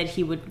she did,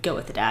 he would go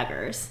with the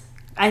daggers.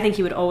 I think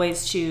he would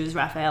always choose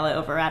Raffaele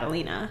over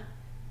Adelina.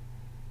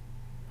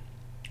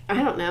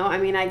 I don't know. I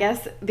mean, I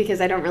guess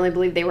because I don't really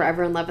believe they were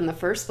ever in love in the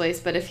first place,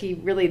 but if he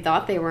really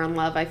thought they were in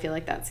love, I feel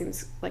like that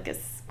seems like a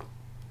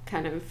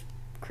kind of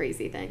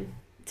crazy thing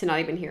to not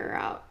even hear her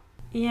out.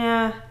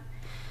 Yeah.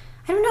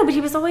 I don't know, but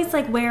he was always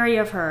like wary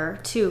of her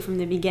too from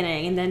the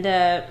beginning, and then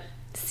to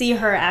see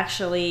her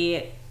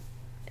actually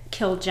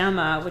kill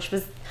Gemma, which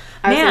was,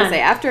 I was gonna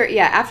say after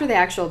the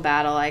actual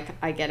battle,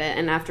 I get it,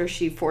 and after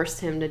she forced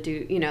him to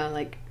do,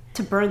 like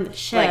to burn the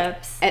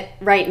ships.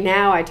 Right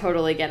now, I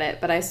totally get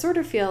it, but I sort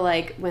of feel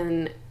like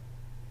when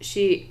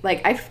she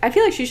I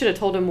feel like she should have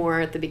told him more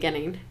at the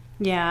beginning.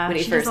 Yeah, when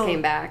he first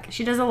came back,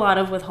 she does a lot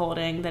of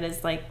withholding that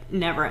is like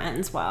never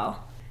ends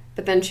well.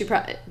 But then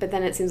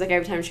it seems like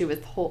every time she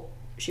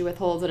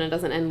withholds and it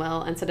doesn't end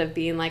well, instead of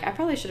being like, I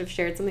probably should have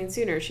shared something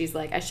sooner, she's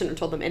like, I shouldn't have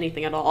told them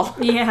anything at all.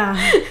 Yeah.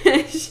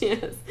 She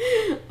has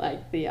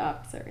like the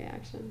opposite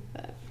reaction.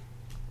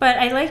 But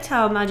I liked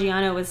how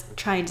Maggiano was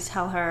trying to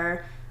tell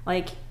her,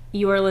 like,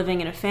 you are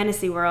living in a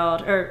fantasy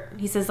world, or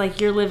he says, like,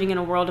 you're living in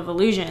a world of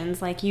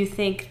illusions. Like, you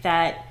think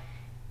that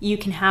you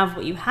can have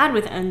what you had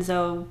with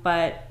Enzo,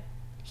 but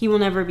he will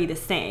never be the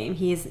same.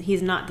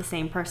 He's not the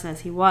same person as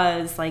he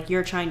was. Like,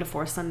 you're trying to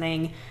force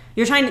something.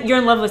 You're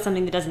in love with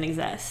something that doesn't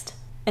exist.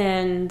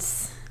 And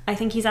I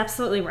think he's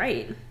absolutely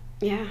right.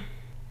 Yeah.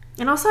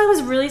 And also, I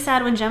was really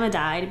sad when Gemma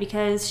died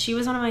because she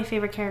was one of my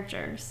favorite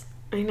characters.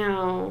 I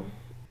know.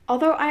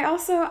 Although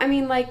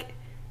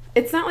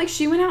it's not like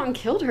she went out and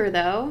killed her,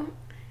 though.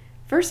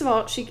 First of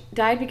all, she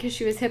died because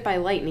she was hit by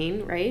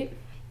lightning, right?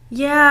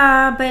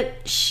 Yeah,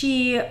 but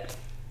she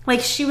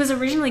was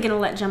originally going to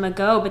let Gemma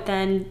go, but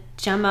then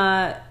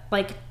Gemma,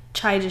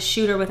 tried to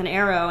shoot her with an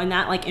arrow, and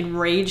that,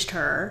 enraged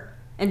her.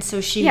 And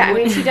so she... Yeah, I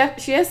mean,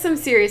 she has some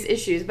serious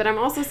issues, but I'm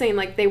also saying,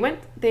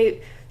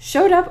 they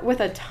showed up with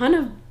a ton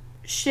of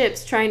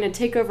ships trying to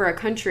take over a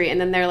country, and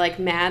then they're,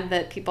 mad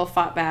that people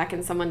fought back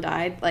and someone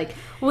died.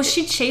 Well,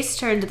 she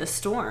chased her into the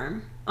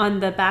storm on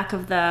the back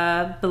of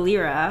the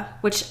Belira,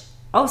 which...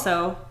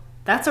 Also,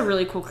 that's a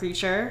really cool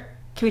creature.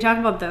 Can we talk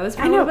about those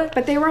for a little bit?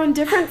 But they were on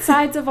different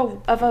sides of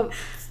a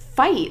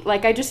fight.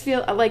 I just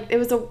feel like it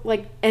was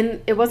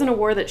and it wasn't a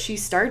war that she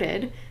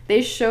started.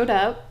 They showed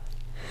up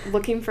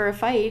looking for a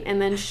fight, and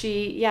then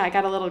she,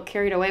 got a little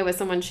carried away with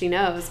someone she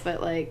knows,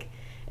 but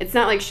it's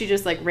not like she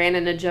just ran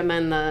into Gemma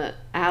in the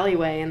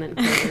alleyway and then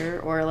killed her,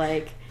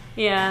 or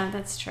Yeah,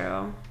 that's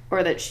true.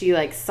 Or that she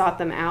sought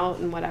them out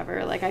and whatever.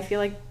 I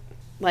feel like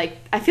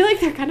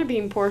they're kind of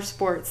being poor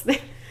sports.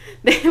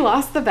 They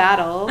lost the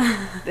battle.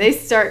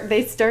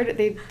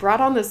 They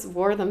brought on this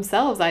war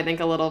themselves, I think,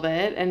 a little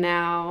bit, and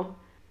now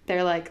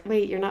they're like,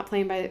 wait, you're not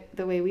playing by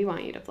the way we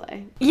want you to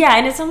play. Yeah,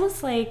 and it's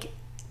almost like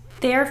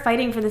They are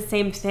fighting for the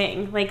same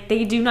thing. Like,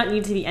 they do not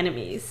need to be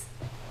enemies.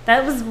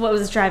 That was what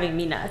was driving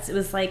me nuts. It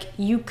was like,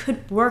 you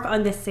could work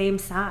on the same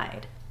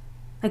side.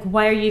 Like,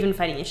 why are you even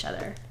fighting each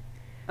other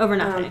over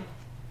nothing?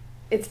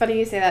 It's funny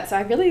you say that. So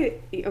I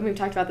really, and we've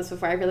talked about this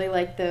before, I really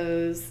like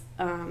those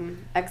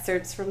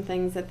excerpts from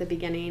things at the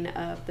beginning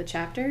of the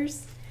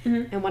chapters.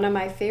 Mm-hmm. And one of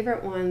my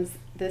favorite ones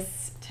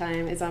this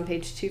time is on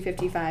page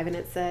 255, and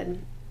it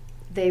said,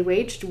 "They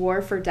waged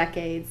war for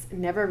decades,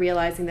 never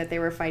realizing that they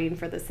were fighting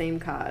for the same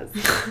cause."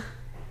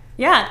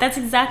 Yeah, that's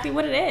exactly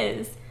what it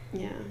is.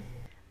 Yeah.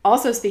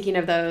 Also, speaking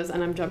of those,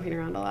 and I'm jumping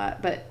around a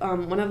lot, but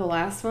one of the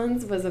last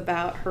ones was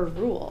about her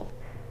rule.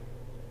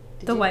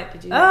 Did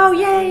you oh,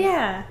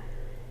 yeah.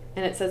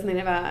 And it says something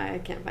about, I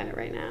can't find it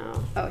right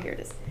now. Oh, here it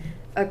is.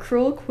 "A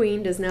cruel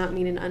queen does not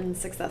mean an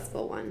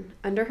unsuccessful one.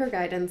 Under her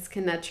guidance,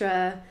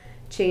 Kennetra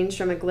changed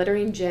from a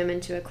glittering gem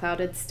into a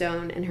clouded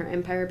stone, and her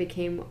empire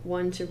became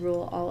one to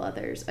rule all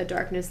others, a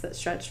darkness that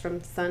stretched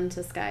from sun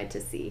to sky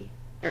to sea."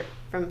 Or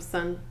from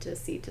sun to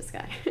sea to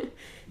sky.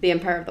 The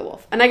Empire of the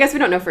Wolf. And I guess we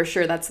don't know for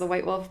sure that's the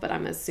White Wolf, but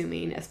I'm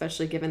assuming,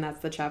 especially given that's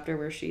the chapter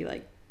where she,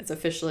 like, is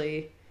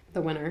officially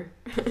the winner.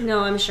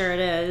 No, I'm sure it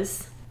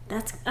is.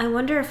 I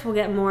wonder if we'll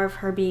get more of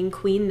her being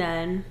queen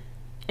then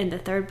in the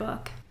third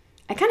book.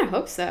 I kind of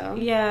hope so.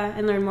 Yeah,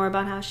 and learn more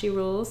about how she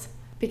rules.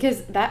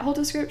 Because that whole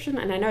description,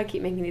 and I know I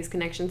keep making these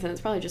connections, and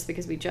it's probably just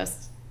because we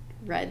just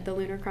read the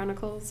Lunar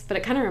Chronicles, but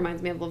it kind of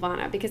reminds me of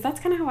Lavanna, because that's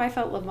kind of how I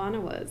felt Lavanna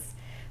was.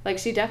 Like,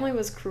 she definitely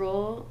was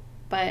cruel,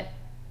 but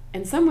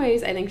in some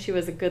ways, I think she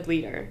was a good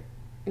leader.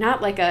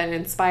 Not like an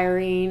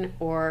inspiring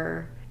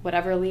or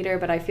whatever leader,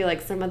 but I feel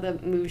like some of the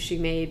moves she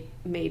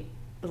made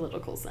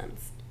political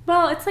sense.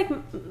 Well, it's like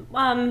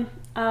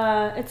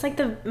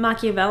the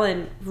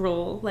Machiavellian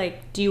rule.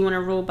 Like, do you want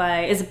to rule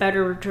by, is it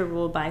better to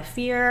rule by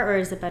fear or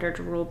is it better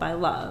to rule by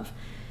love?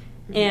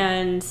 Mm-hmm.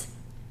 And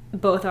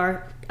both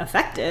are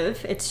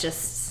effective. It's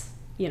just,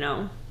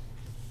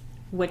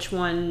 which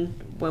one,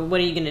 what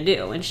are you going to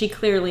do? And she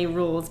clearly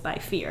rules by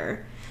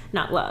fear,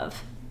 not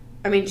love.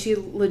 I mean, she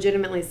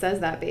legitimately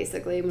says that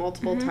basically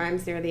multiple mm-hmm.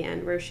 times near the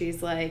end, where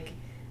she's like,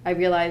 I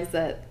realize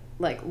that,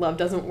 like, love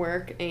doesn't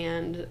work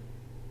and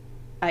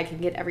I can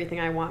get everything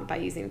I want by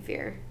using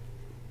fear.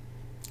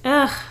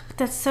 Ugh,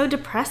 that's so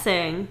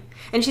depressing.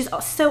 And she's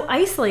so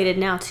isolated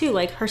now, too.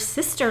 Like, her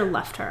sister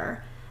left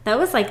her. That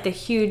was, like, the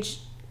huge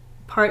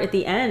part at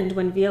the end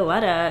when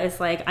Violetta is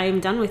like, I am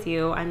done with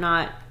you.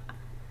 I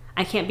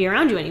can't be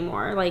around you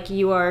anymore. Like,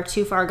 you are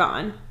too far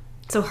gone.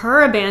 So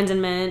her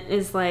abandonment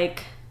is,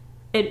 like,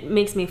 it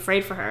makes me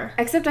afraid for her.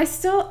 Except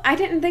I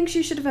didn't think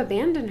she should have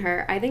abandoned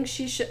her.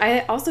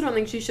 I also don't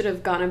think she should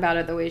have gone about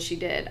it the way she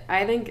did.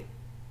 I think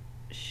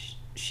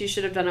she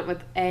should have done it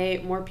with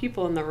more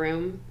people in the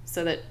room,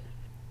 so that,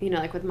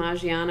 like with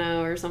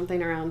Maggiano or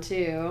something around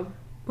too.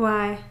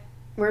 Why?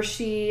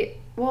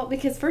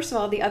 Because first of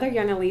all, the other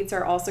young elites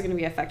are also going to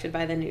be affected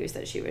by the news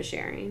that she was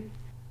sharing.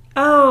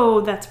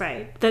 Oh, that's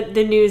right.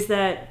 The news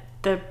that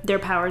their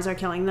powers are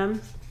killing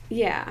them.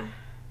 Yeah.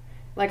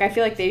 Like, I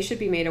feel like they should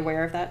be made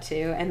aware of that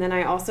too. And then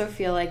I also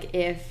feel like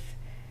if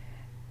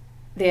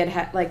they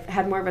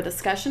had more of a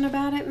discussion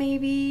about it,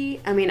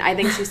 maybe. I mean, I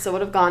think she still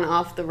would have gone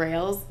off the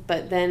rails,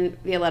 but then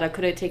Violetta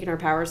could have taken her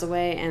powers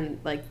away, and,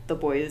 like, the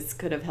boys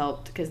could have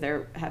helped, because they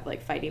have,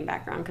 like, fighting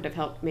background, could have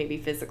helped maybe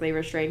physically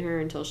restrain her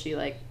until she,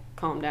 like,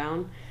 calmed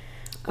down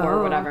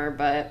or whatever.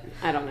 But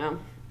I don't know.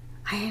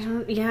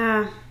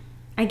 Yeah.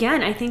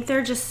 Again, I think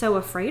they're just so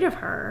afraid of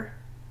her.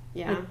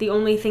 Yeah. Like, the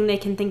only thing they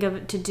can think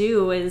of to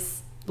do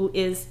is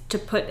to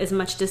put as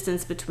much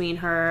distance between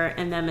her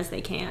and them as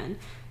they can.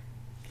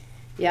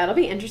 Yeah, it'll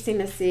be interesting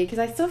to see, because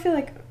I feel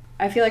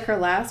like her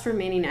last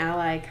remaining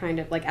ally, kind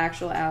of like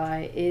actual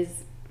ally,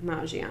 is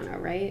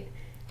Maggiano, right?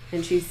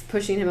 And she's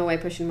pushing him away.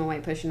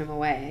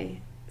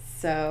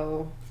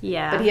 So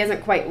yeah, but he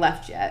hasn't quite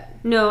left yet.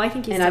 No, I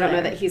think he's. And still I don't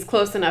there. know that he's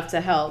close enough to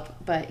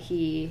help, but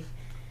she's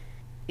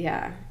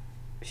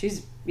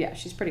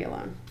pretty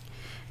alone.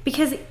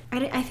 Because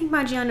I think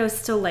Maggiano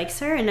still likes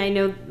her, and I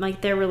know,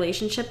 like, their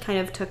relationship kind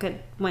of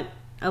went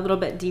a little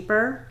bit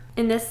deeper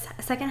in this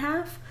second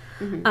half.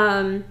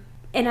 Mm-hmm.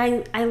 And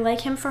I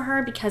like him for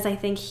her because I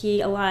think he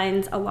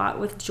aligns a lot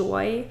with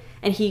Joy,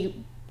 and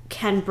he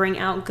can bring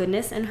out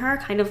goodness in her,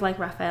 kind of like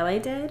Raffaele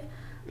did.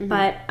 Mm-hmm.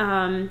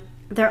 But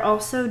they're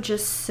also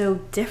just so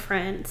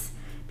different,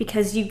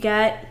 because you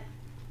get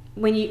a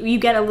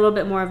little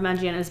bit more of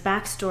Maggiano's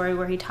backstory,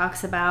 where he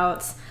talks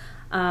about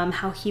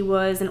how he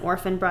was an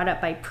orphan brought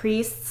up by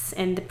priests,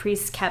 and the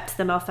priests kept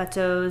the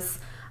Malfettos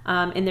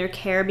in their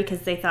care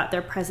because they thought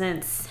their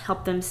presence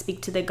helped them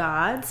speak to the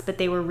gods, but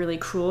they were really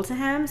cruel to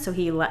him, so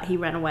he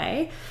ran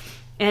away.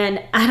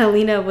 And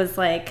Adelina was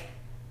like,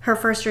 her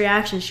first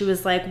reaction, she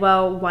was like,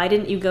 well, why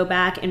didn't you go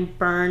back and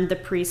burn the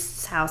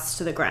priest's house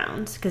to the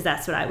ground? Because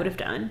that's what I would have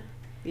done.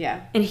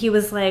 Yeah. And he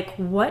was like,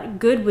 what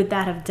good would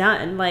that have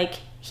done? Like,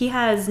 he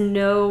has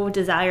no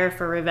desire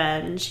for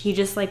revenge. He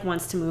just, like,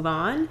 wants to move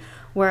on.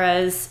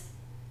 Whereas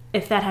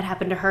if that had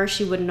happened to her,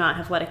 she would not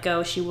have let it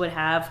go. She would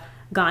have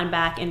gone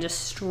back and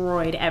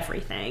destroyed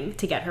everything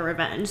to get her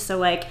revenge. So,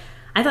 like,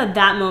 I thought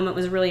that moment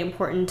was really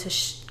important to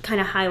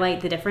kind of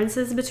highlight the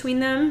differences between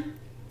them.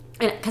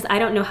 Because I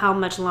don't know how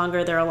much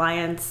longer their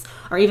alliance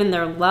or even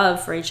their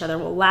love for each other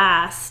will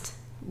last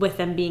with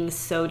them being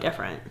so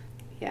different.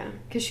 Yeah,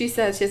 because she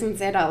says, she doesn't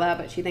say it out loud,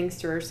 but she thinks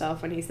to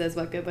herself when he says,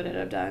 what good would it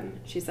have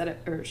done? She said it,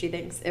 or she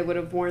thinks it would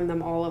have warned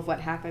them all of what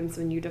happens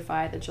when you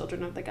defy the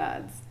children of the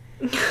gods.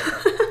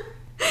 Oh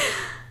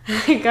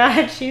my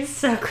God, she's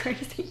so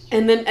crazy.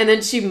 And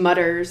then she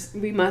mutters,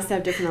 we must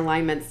have different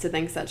alignments to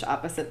think such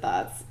opposite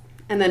thoughts.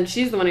 And then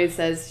she's the one who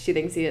says she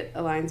thinks he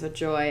aligns with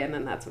Joy, and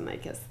then that's when they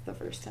kiss the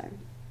first time.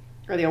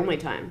 Or the only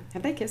time.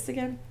 Have they kissed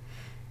again?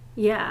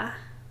 Yeah,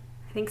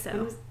 I think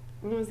so.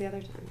 When was the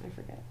other time? I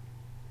forget.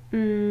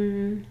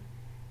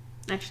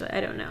 Actually, I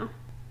don't know.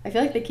 I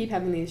feel like they keep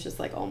having these just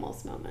like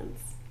almost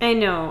moments. I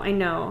know.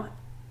 And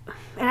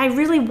I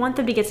really want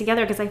them to get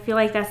together because I feel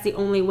like that's the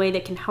only way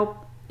that can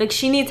help. Like,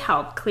 she needs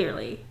help,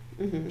 clearly.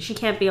 Mm-hmm. She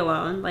can't be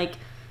alone. Like,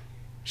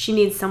 she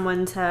needs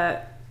someone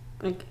to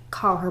like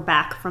call her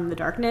back from the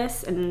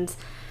darkness. And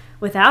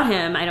without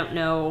him, I don't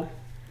know.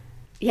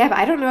 Yeah, but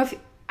I don't know if...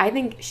 I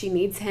think she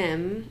needs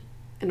him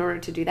in order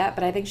to do that,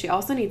 but I think she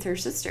also needs her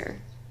sister.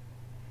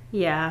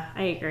 Yeah,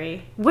 I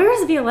agree. Where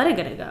is Violetta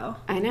gonna go?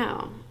 I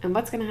know. And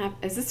what's gonna happen?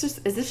 Is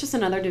this just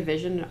another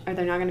division? Are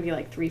there not gonna be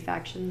like 3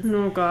 factions?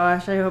 Oh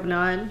gosh, I hope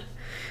not.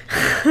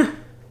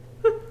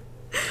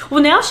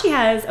 Well, now she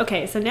has...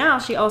 Okay, so now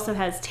she also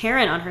has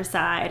Taryn on her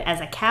side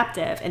as a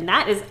captive, and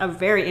that is a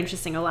very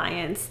interesting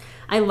alliance.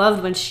 I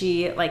loved when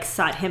she like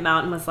sought him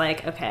out and was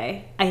like,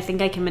 okay, I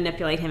think I can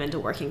manipulate him into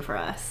working for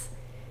us.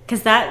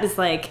 Because that is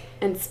like...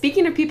 And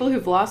speaking of people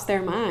who've lost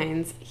their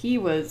minds, he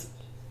was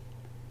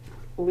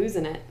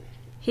losing it.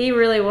 He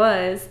really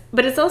was.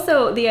 But it's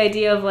also the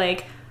idea of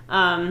like,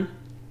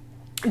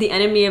 the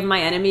enemy of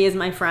my enemy is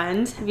my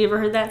friend. Have you ever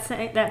heard that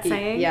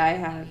saying? Yeah, I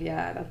have.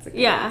 Yeah, that's a good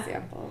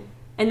example.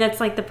 And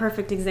that's like the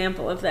perfect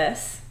example of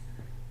this.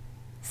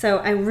 So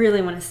I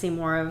really want to see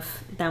more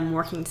of them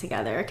working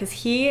together because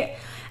he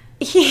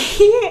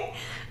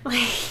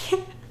like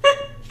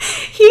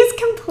he's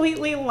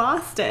completely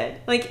lost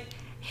it. Like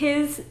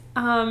his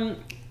love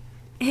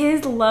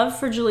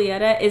for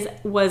Julietta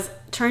was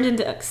turned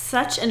into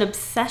such an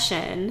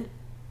obsession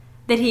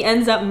that he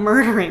ends up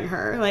murdering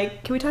her.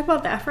 Like, can we talk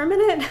about that for a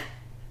minute?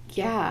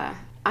 Yeah.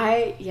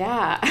 I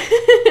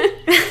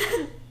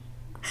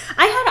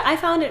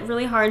found it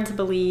really hard to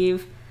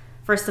believe,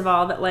 first of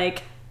all, that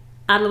like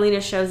Adelina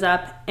shows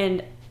up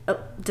and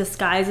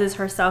disguises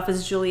herself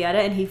as Julietta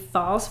and he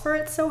falls for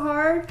it so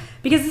hard,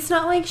 because it's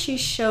not like she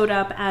showed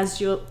up as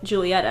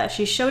Julietta.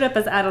 She showed up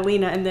as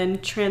Adelina and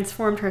then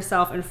transformed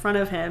herself in front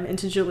of him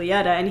into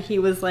Julietta, and he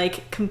was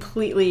like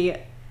completely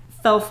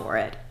fell for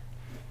it.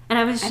 And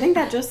I think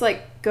that just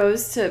like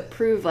goes to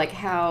prove like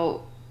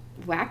how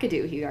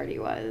wackadoo he already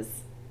was.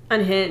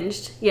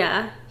 Unhinged.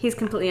 Yeah, he's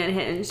completely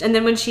unhinged. And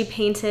then when she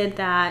painted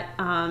that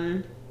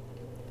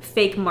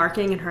fake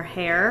marking in her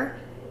hair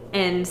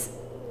and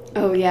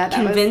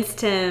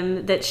convinced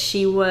him that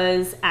she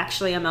was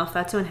actually a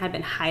Malfetto and had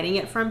been hiding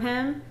it from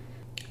him,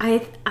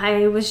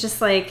 I was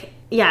just like,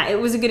 yeah, it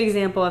was a good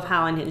example of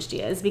how unhinged he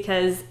is,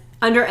 because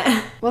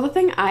well, the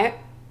thing I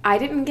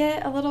didn't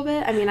get a little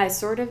bit, I mean, I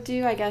sort of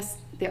do, I guess.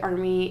 The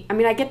army, I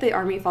mean, I get the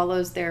army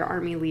follows their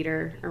army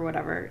leader or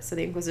whatever, so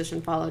the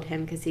Inquisition followed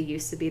him because he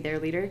used to be their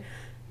leader,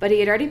 but he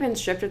had already been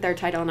stripped of their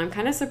title, and I'm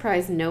kind of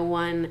surprised no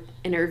one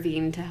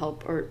intervened to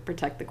help or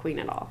protect the queen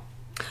at all.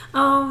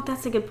 Oh,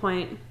 that's a good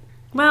point.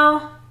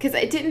 Well, because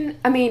it didn't,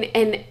 I mean,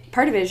 and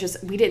part of it is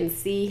just we didn't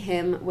see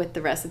him with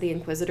the rest of the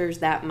Inquisitors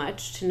that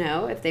much to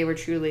know if they were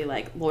truly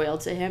like loyal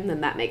to him,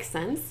 then that makes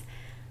sense,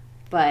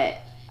 but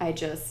I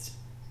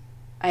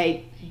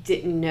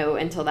didn't know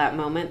until that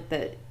moment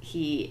that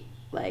he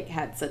like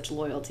had such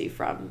loyalty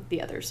from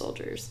the other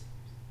soldiers.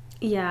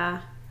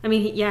 Yeah. I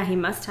mean, he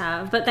must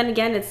have. But then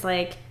again, it's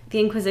like the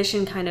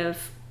Inquisition kind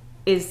of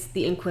is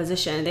the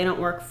Inquisition. They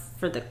don't work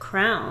for the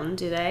crown,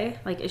 do they?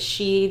 Like,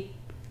 she's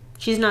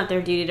not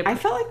their duty to... I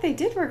felt like they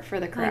did work for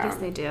the crown. I guess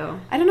they do.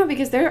 I don't know,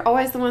 because they're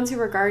always the ones who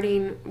were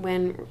guarding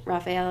when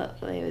Raphael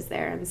was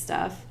there and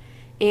stuff.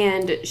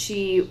 And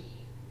she,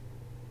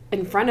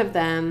 in front of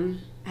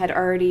them, had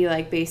already,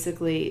 like,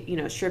 basically, you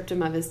know, stripped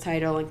him of his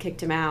title and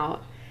kicked him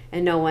out.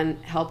 And no one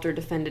helped or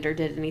defended or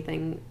did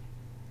anything.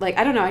 Like,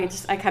 I don't know,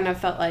 I kind of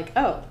felt like,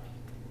 oh,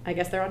 I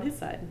guess they're on his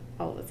side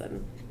all of a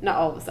sudden. Not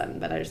all of a sudden,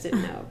 but I just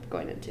didn't know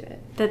going into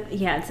it. That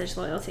he had such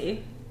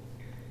loyalty.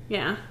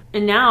 Yeah.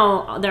 And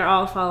now they're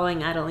all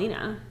following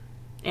Adelina.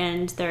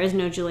 And there is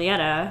no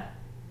Julietta.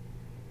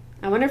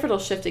 I wonder if it'll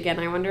shift again.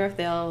 I wonder if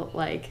they'll,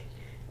 like,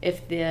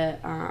 if the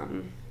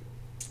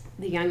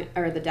young,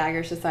 or the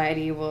Dagger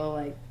Society will,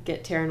 like,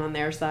 get Taryn on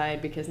their side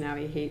because now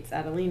he hates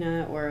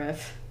Adelina, or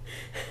if...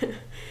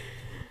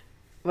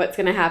 what's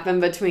going to happen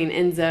between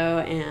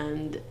Enzo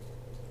and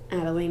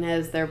Adelina,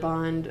 is their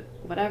bond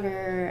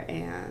whatever,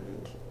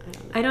 and I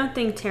don't know. I don't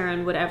think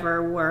Taryn would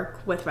ever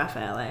work with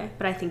Raffaele,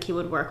 but I think he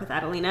would work with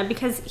Adelina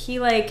because he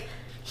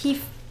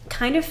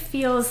kind of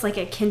feels like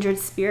a kindred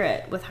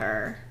spirit with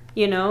her,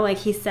 you know? Like,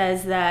 he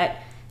says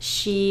that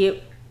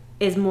she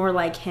is more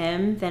like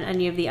him than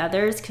any of the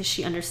others because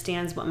she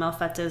understands what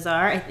Malfettos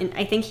are.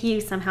 I think he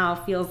somehow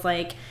feels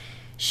like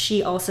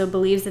she also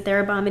believes that they're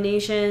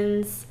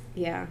abominations.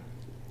 Yeah.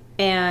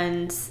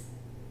 And,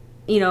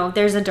 you know,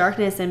 there's a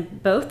darkness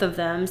in both of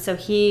them. So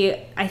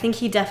I think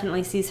he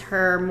definitely sees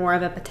her more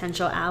of a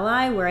potential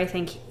ally, where I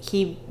think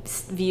he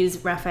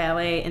views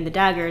Raffaele and the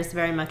daggers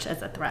very much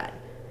as a threat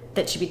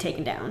that should be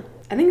taken down.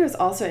 I think it was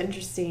also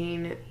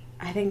interesting.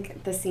 I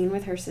think the scene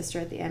with her sister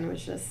at the end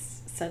was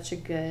just such a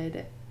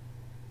good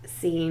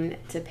scene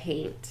to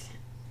paint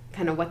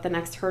kind of what the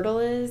next hurdle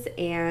is.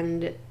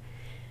 And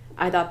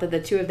I thought that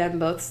the two of them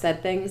both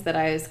said things that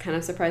I was kind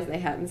of surprised they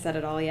hadn't said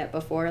at all yet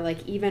before.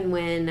 Like, even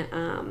when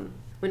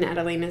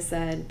Adelina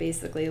said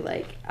basically,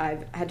 like,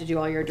 I've had to do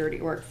all your dirty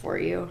work for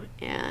you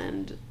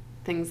and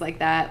things like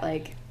that.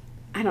 Like,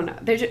 I don't know.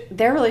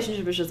 Their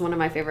relationship is just one of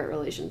my favorite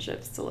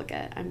relationships to look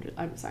at.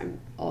 I'm sorry, I'm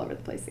all over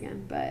the place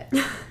again, but...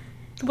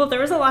 Well,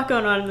 there was a lot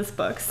going on in this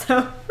book,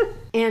 so...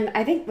 And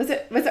I think, was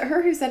it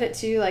her who said it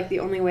too? Like, the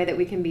only way that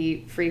we can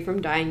be free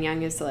from dying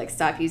young is to, like,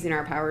 stop using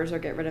our powers or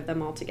get rid of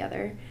them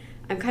altogether.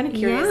 I'm kind of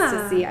curious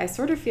to see. I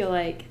sort of feel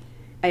like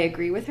I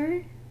agree with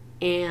her,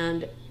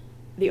 and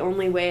the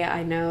only way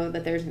I know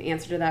that there's an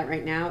answer to that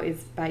right now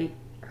is by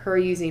her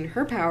using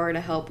her power to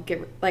help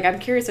I'm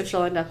curious if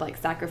she'll end up, like,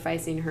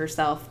 sacrificing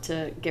herself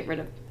to get rid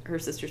of her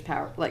sister's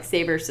power, like,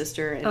 save her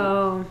sister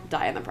and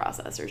die in the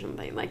process or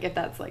something. Like, if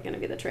that's, like, going to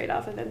be the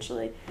trade-off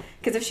eventually.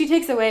 Because if she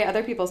takes away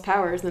other people's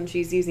powers, then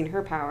she's using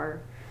her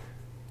power.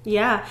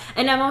 Yeah.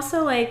 And I'm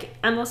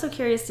also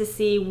curious to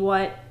see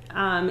what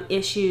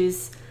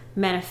issues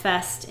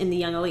manifest in the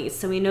young elites.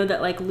 So we know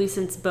that, like,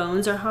 Lucent's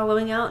bones are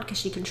hollowing out because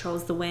she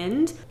controls the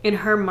wind, and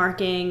her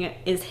marking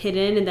is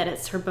hidden, and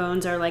that her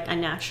bones are, like,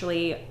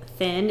 unnaturally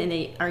thin and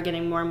they are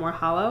getting more and more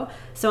hollow.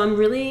 So I'm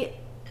really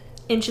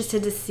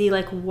interested to see,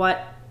 like,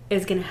 what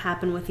is going to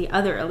happen with the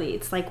other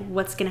elites. Like,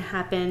 what's going to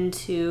happen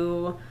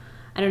to,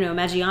 I don't know,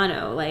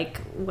 Maggiano.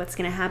 Like, what's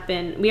going to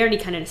happen? We already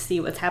kind of see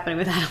what's happening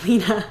with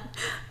Adelina.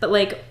 But,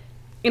 like,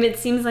 and it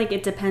seems like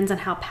it depends on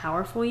how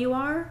powerful you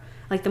are.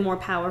 Like, the more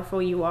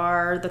powerful you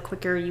are, the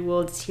quicker you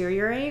will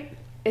deteriorate.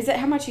 Is it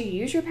how much you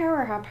use your power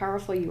or how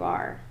powerful you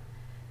are?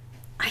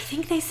 I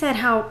think they said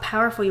how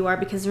powerful you are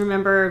because,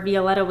 remember,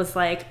 Violetta was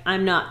like,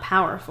 I'm not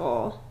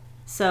powerful.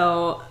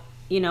 So,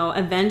 you know,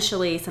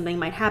 eventually something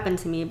might happen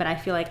to me, but I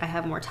feel like I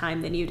have more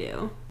time than you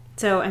do.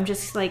 So I'm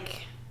just,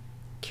 like,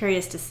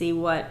 curious to see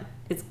what's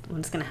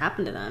going to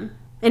happen to them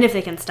and if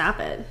they can stop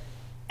it.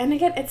 And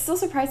again, it still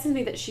surprises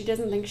me that she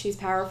doesn't think she's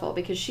powerful,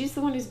 because she's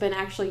the one who's been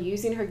actually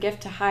using her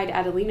gift to hide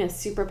Adelina's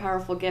super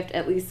powerful gift,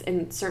 at least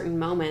in certain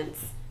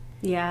moments.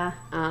 Yeah.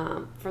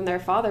 From their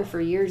father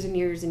for years and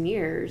years and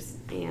years.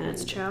 And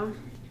that's true.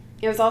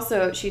 It was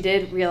also, she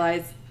did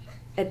realize,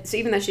 so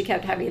even though she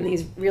kept having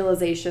these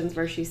realizations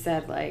where she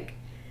said, like,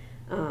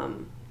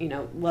 you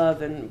know,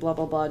 love and blah,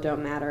 blah, blah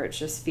don't matter. It's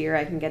just fear.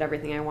 I can get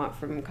everything I want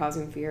from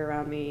causing fear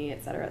around me,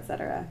 et cetera, et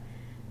cetera.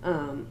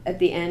 At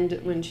the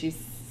end, when she's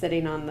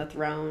sitting on the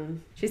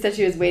throne, she said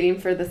she was waiting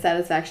for the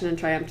satisfaction and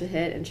triumph to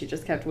hit, and she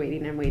just kept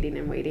waiting and waiting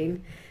and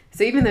waiting.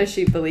 So even though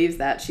she believes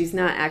that, she's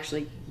not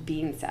actually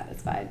being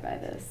satisfied by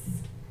this,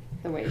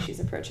 the way she's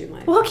approaching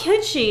life. Well,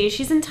 could she?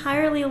 She's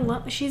entirely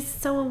alone. She's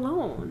so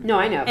alone. No,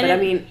 I know. But I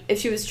mean, if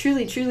she was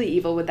truly, truly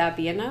evil, would that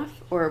be enough?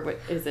 Or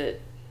what is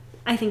it?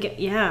 I think,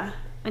 yeah.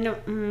 I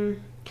know.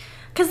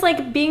 Because,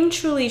 like, being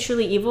truly,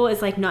 truly evil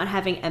is, like, not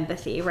having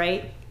empathy,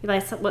 right?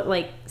 That's what,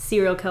 like,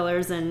 serial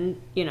killers and,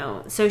 you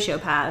know,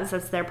 sociopaths,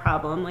 that's their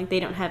problem. Like,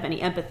 they don't have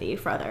any empathy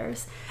for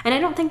others. And I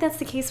don't think that's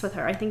the case with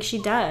her. I think she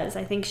does.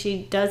 I think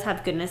she does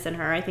have goodness in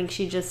her. I think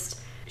she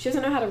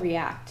doesn't know how to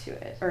react to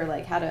it. Or,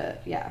 like, how to,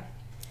 yeah.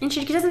 And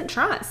she doesn't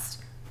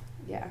trust.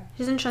 Yeah. She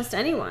doesn't trust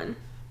anyone.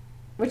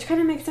 Which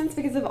kind of makes sense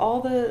because of all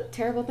the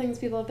terrible things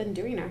people have been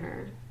doing to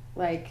her.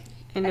 Like,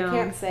 I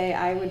can't say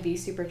I would be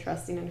super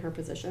trusting in her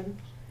position.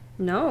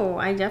 No,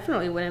 I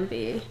definitely wouldn't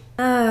be.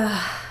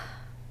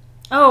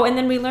 Oh, and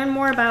then we learn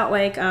more about,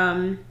 like,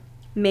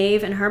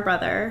 Maeve and her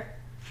brother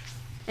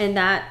and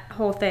that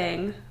whole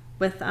thing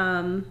with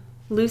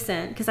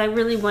Lucent, because I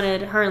really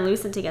wanted her and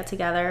Lucent to get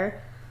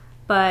together,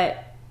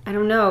 but I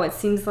don't know. It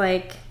seems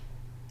like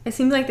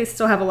they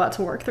still have a lot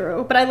to work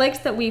through. But I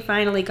liked that we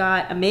finally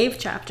got a Maeve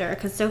chapter,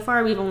 because so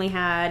far we've only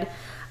had,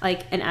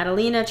 like, an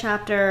Adelina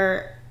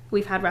chapter,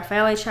 we've had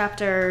Raffaele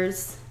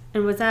chapters,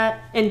 and we've had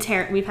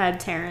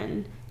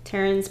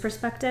Taryn's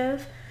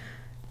perspective.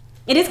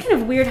 It is kind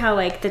of weird how,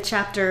 like, the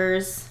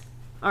chapters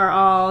are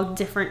all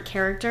different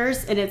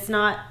characters, and it's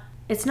not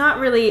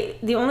really,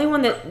 the only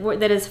one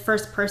that is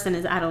first person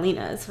is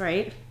Adelina's,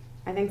 right?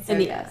 I think so,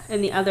 yes.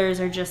 And the others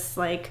are just,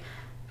 like,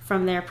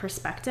 from their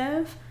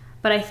perspective.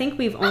 But I think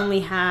we've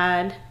only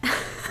had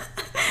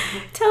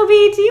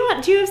Toby, do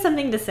you have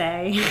something to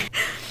say?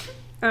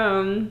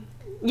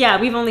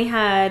 Yeah, we've only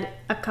had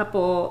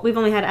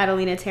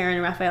Adelina, Taryn,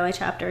 and Raffaele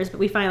chapters, but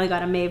we finally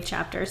got a Maeve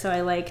chapter, so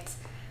I liked,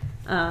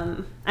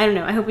 I don't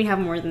know, I hope we have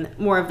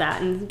more of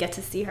that and get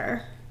to see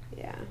her.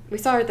 Yeah. We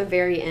saw her at the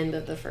very end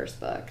of the first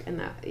book, and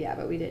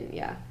but we didn't,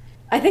 yeah.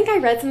 I think I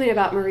read something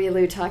about Marie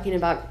Lu talking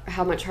about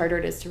how much harder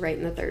it is to write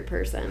in the third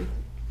person.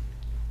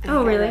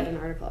 Oh, really? I read an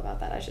article about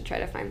that. I should try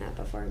to find that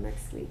before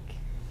next week.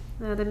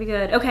 Oh, that'd be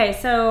good. Okay,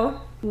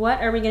 so what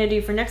are we going to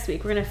do for next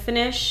week? We're going to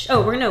finish...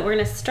 Oh, we're going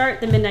to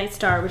start The Midnight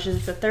Star, which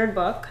is the third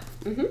book.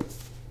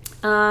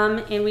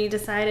 Mm-hmm. And we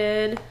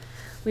decided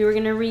we were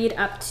going to read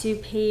up to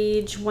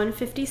page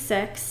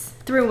 156,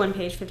 through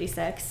page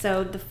 56.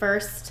 So the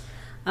first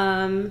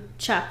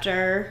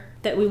chapter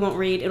that we won't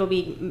read, it'll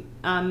be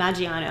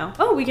Maggiano.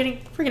 Oh, we're gonna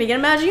get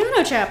a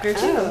Maggiano chapter, too.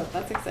 Oh,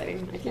 that's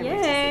exciting. I can't wait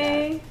to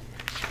see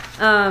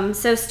that.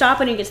 So stop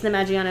when you get to the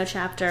Maggiano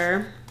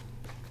chapter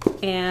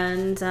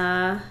and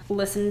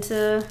listen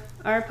to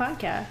our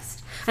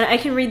podcast. And I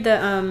can read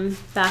the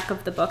back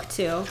of the book,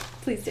 too.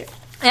 Please do.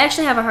 I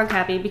actually have a hard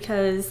copy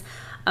because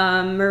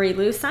Marie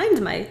Lu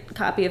signed my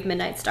copy of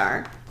Midnight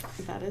Star.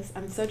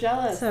 I'm so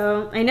jealous.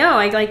 So I know,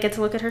 I get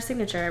to look at her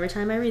signature every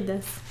time I read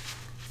this.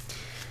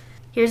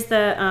 Here's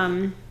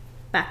the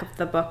back of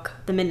the book,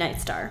 The Midnight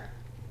Star.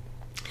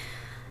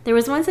 There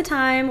was once a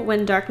time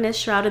when darkness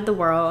shrouded the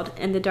world,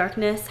 and the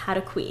darkness had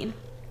a queen.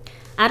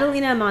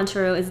 Adelina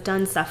Monteru is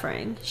done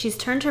suffering. She's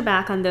turned her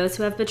back on those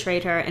who have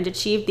betrayed her and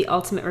achieved the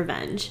ultimate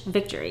revenge,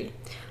 victory.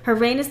 Her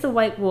reign as the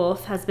White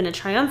Wolf has been a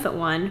triumphant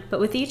one, but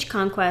with each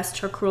conquest,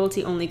 her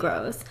cruelty only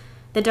grows.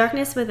 The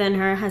darkness within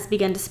her has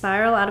begun to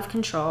spiral out of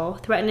control,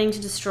 threatening to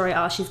destroy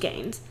all she's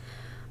gained.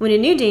 When a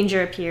new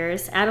danger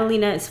appears,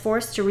 Adelina is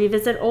forced to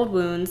revisit old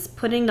wounds,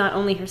 putting not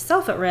only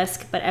herself at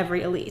risk, but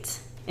every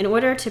elite. In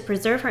order to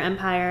preserve her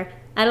empire,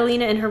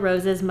 Adelina and her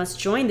roses must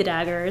join the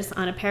Daggers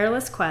on a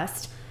perilous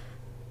quest,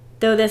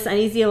 though this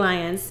uneasy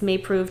alliance may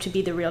prove to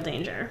be the real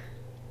danger.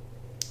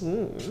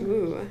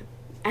 Ooh.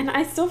 And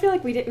I still feel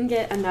like we didn't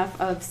get enough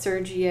of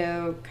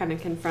Sergio kind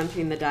of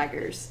confronting the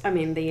Daggers. I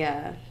mean,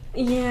 Yeah,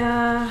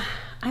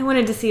 I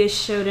wanted to see a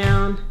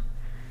showdown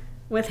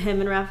with him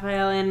and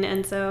Raphael and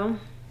Enzo.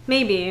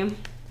 Maybe.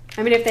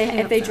 I mean,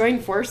 if they join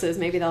forces,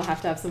 maybe they'll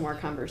have to have some more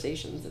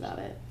conversations about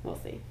it. We'll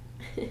see.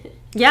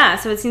 Yeah,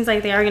 so it seems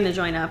like they are going to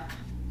join up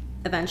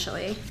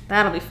eventually.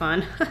 That'll be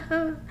fun.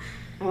 I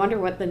wonder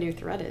what the new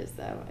threat is,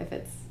 though. If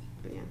it's...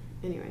 Yeah.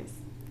 Anyways.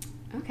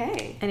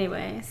 Okay.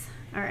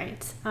 All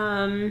right.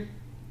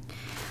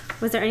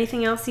 Was there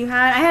anything else you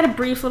had? I had a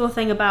brief little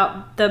thing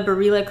about the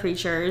Barilla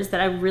creatures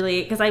that I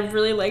really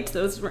liked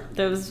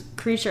those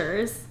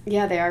creatures.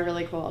 Yeah, they are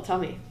really cool. Tell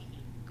me.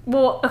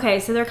 Well,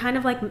 okay, so they're kind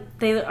of like,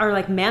 they are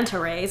like manta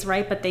rays,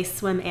 right? But they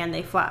swim and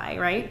they fly,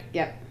 right?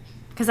 Yep.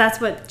 Because that's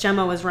what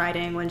Gemma was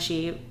riding when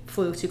she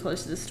flew too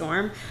close to the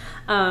storm.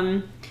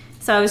 So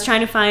I was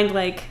trying to find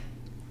like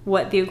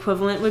what the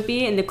equivalent would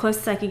be, and the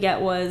closest I could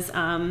get was,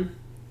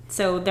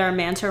 so there are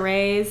manta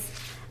rays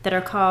that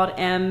are called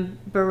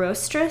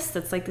Amberostris,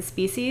 that's like the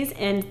species,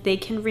 and they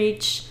can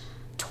reach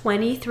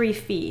 23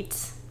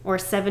 feet or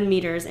 7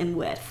 meters in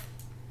width.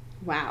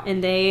 Wow.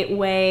 And they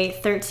weigh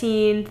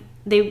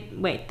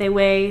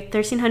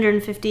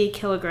 1,350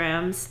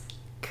 kilograms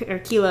or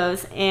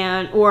kilos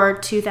or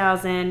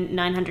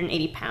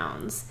 2,980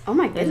 pounds. Oh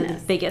my Those goodness. are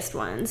the biggest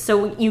ones.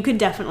 So you could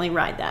definitely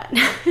ride that.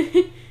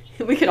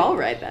 We could all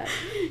ride that.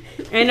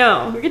 I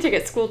know. We could take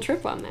a school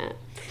trip on that.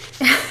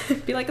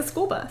 Be like a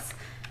school bus.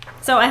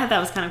 So I thought that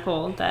was kind of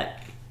cool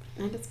that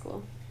is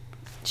cool.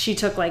 she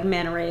took like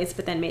manta rays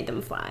but then made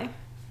them fly.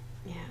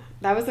 Yeah,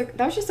 that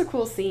was just a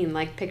cool scene,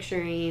 like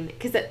picturing,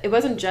 because it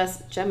wasn't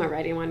just Gemma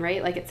riding one,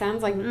 right? Like it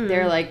sounds like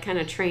they're like kind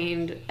of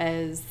trained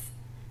as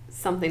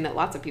something that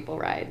lots of people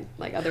ride,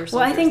 like other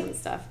soldiers and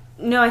stuff.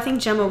 No, I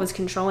think Gemma was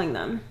controlling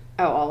them.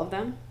 Oh, all of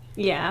them?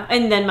 Yeah,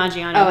 and then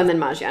Maggiano. Oh, and then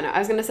Maggiano. I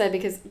was gonna say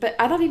but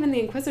I thought even the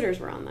Inquisitors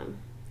were on them,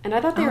 and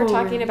I thought they were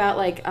talking about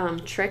like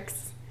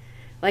tricks.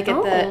 Like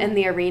in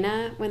the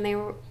arena when they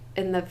were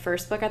in the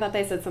first book, I thought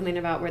they said something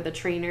about where their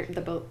trainers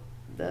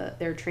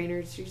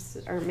used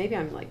to, or maybe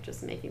I'm like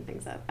just making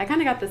things up. I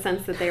kind of got the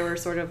sense that they were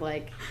sort of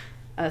like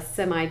a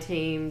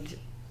semi-tamed,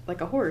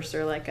 like a horse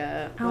or like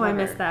a. Oh, I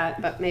missed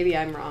that. But maybe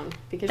I'm wrong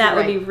because that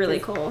would be really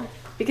cool.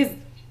 Because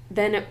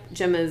then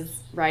Gemma's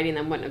riding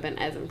them wouldn't have been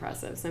as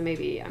impressive. So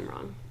maybe I'm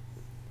wrong,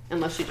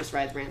 unless she just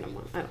rides random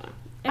ones. I don't know.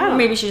 Or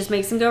maybe she just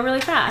makes them go really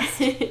fast.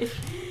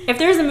 If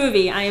there's a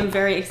movie, I am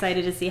very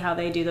excited to see how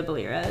they do the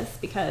Baliras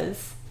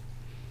because...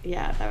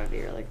 Yeah, that would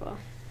be really cool.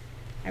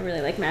 I really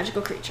like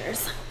magical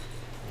creatures.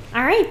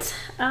 All right.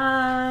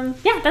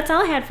 Yeah, that's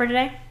all I had for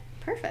today.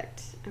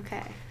 Perfect.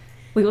 Okay.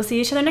 We will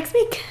see each other next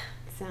week.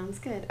 Sounds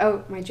good.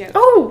 Oh, my joke.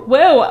 Oh,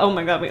 whoa. Oh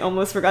my God, we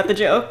almost forgot the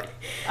joke.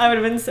 I would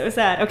have been so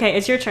sad. Okay,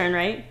 it's your turn,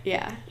 right?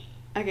 Yeah.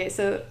 Okay,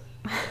 so...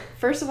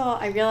 First of all,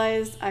 I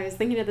realized I was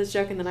thinking of this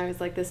joke, and then I was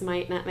like, this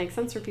might not make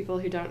sense for people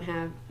who don't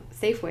have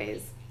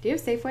Safeways. Do you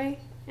have Safeway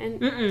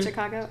in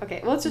Chicago? Okay,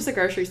 well, it's just a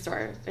grocery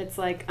store. It's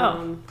like,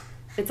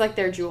 it's like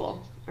their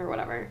Jewel or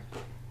whatever,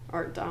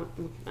 or I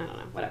don't know,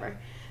 whatever,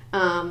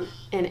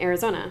 in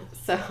Arizona.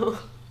 So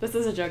this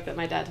is a joke that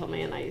my dad told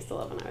me, and I used to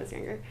love when I was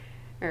younger,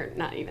 or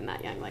not even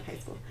that young, like high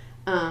school.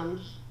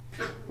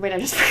 Wait, I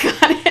just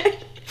forgot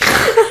it.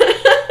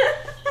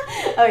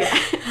 Oh yeah.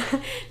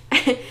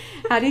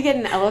 How do you get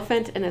an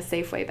elephant in a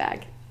Safeway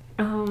bag?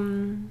 I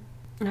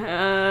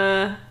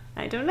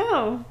don't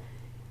know.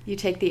 You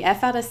take the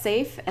F out of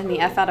safe and the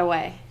F out of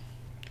way.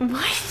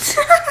 What?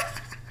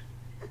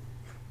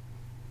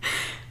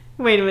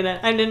 Wait a minute.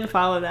 I didn't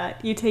follow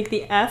that. You take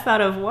the F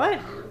out of what?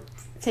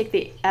 Take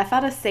the F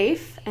out of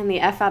safe and the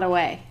F out of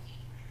way.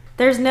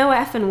 There's no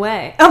F in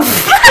way.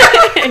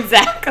 Oh.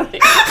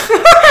 Exactly.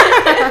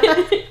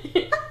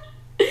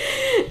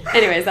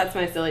 Anyways, that's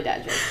my silly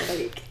dad joke for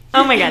the week.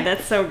 Oh my god,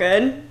 that's so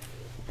good.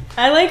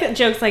 I like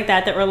jokes like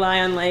that rely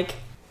on, like,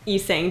 you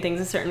saying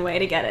things a certain way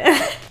to get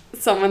it.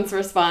 Someone's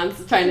response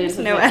is trying to There's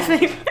no F.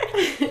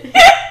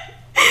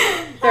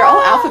 They're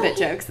all alphabet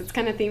jokes. It's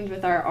kind of themed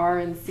with our R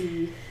and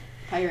C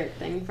pirate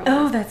thing. From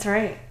Oh, that's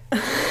right.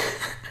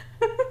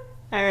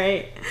 All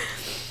right.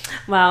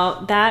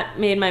 Well, that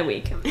made my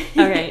week.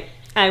 All right.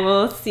 I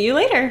will see you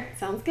later.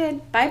 Sounds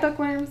good. Bye,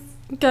 bookworms.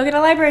 Go get a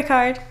library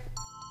card.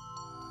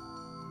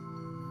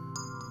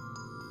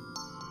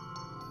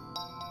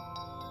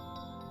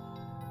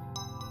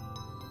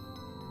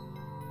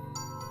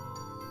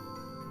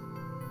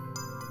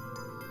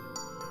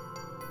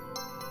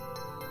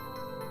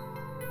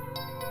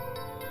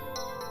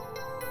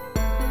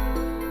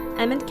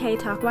 M&K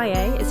Talk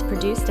YA is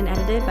produced and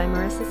edited by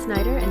Marissa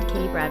Snyder and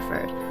Katie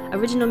Bradford.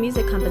 Original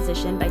music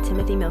composition by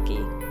Timothy Milkey.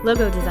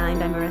 Logo design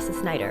by Marissa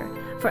Snyder.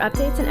 For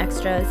updates and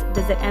extras,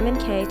 visit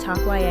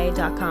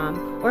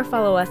mnktalkya.com or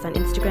follow us on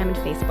Instagram and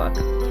Facebook.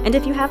 And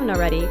if you haven't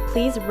already,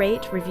 please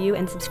rate, review,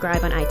 and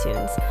subscribe on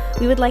iTunes.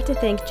 We would like to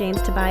thank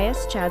James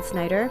Tobias, Chad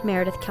Snyder,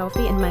 Meredith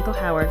Kelfie, and Michael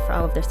Howard for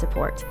all of their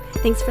support.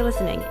 Thanks for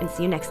listening, and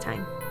see you next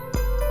time.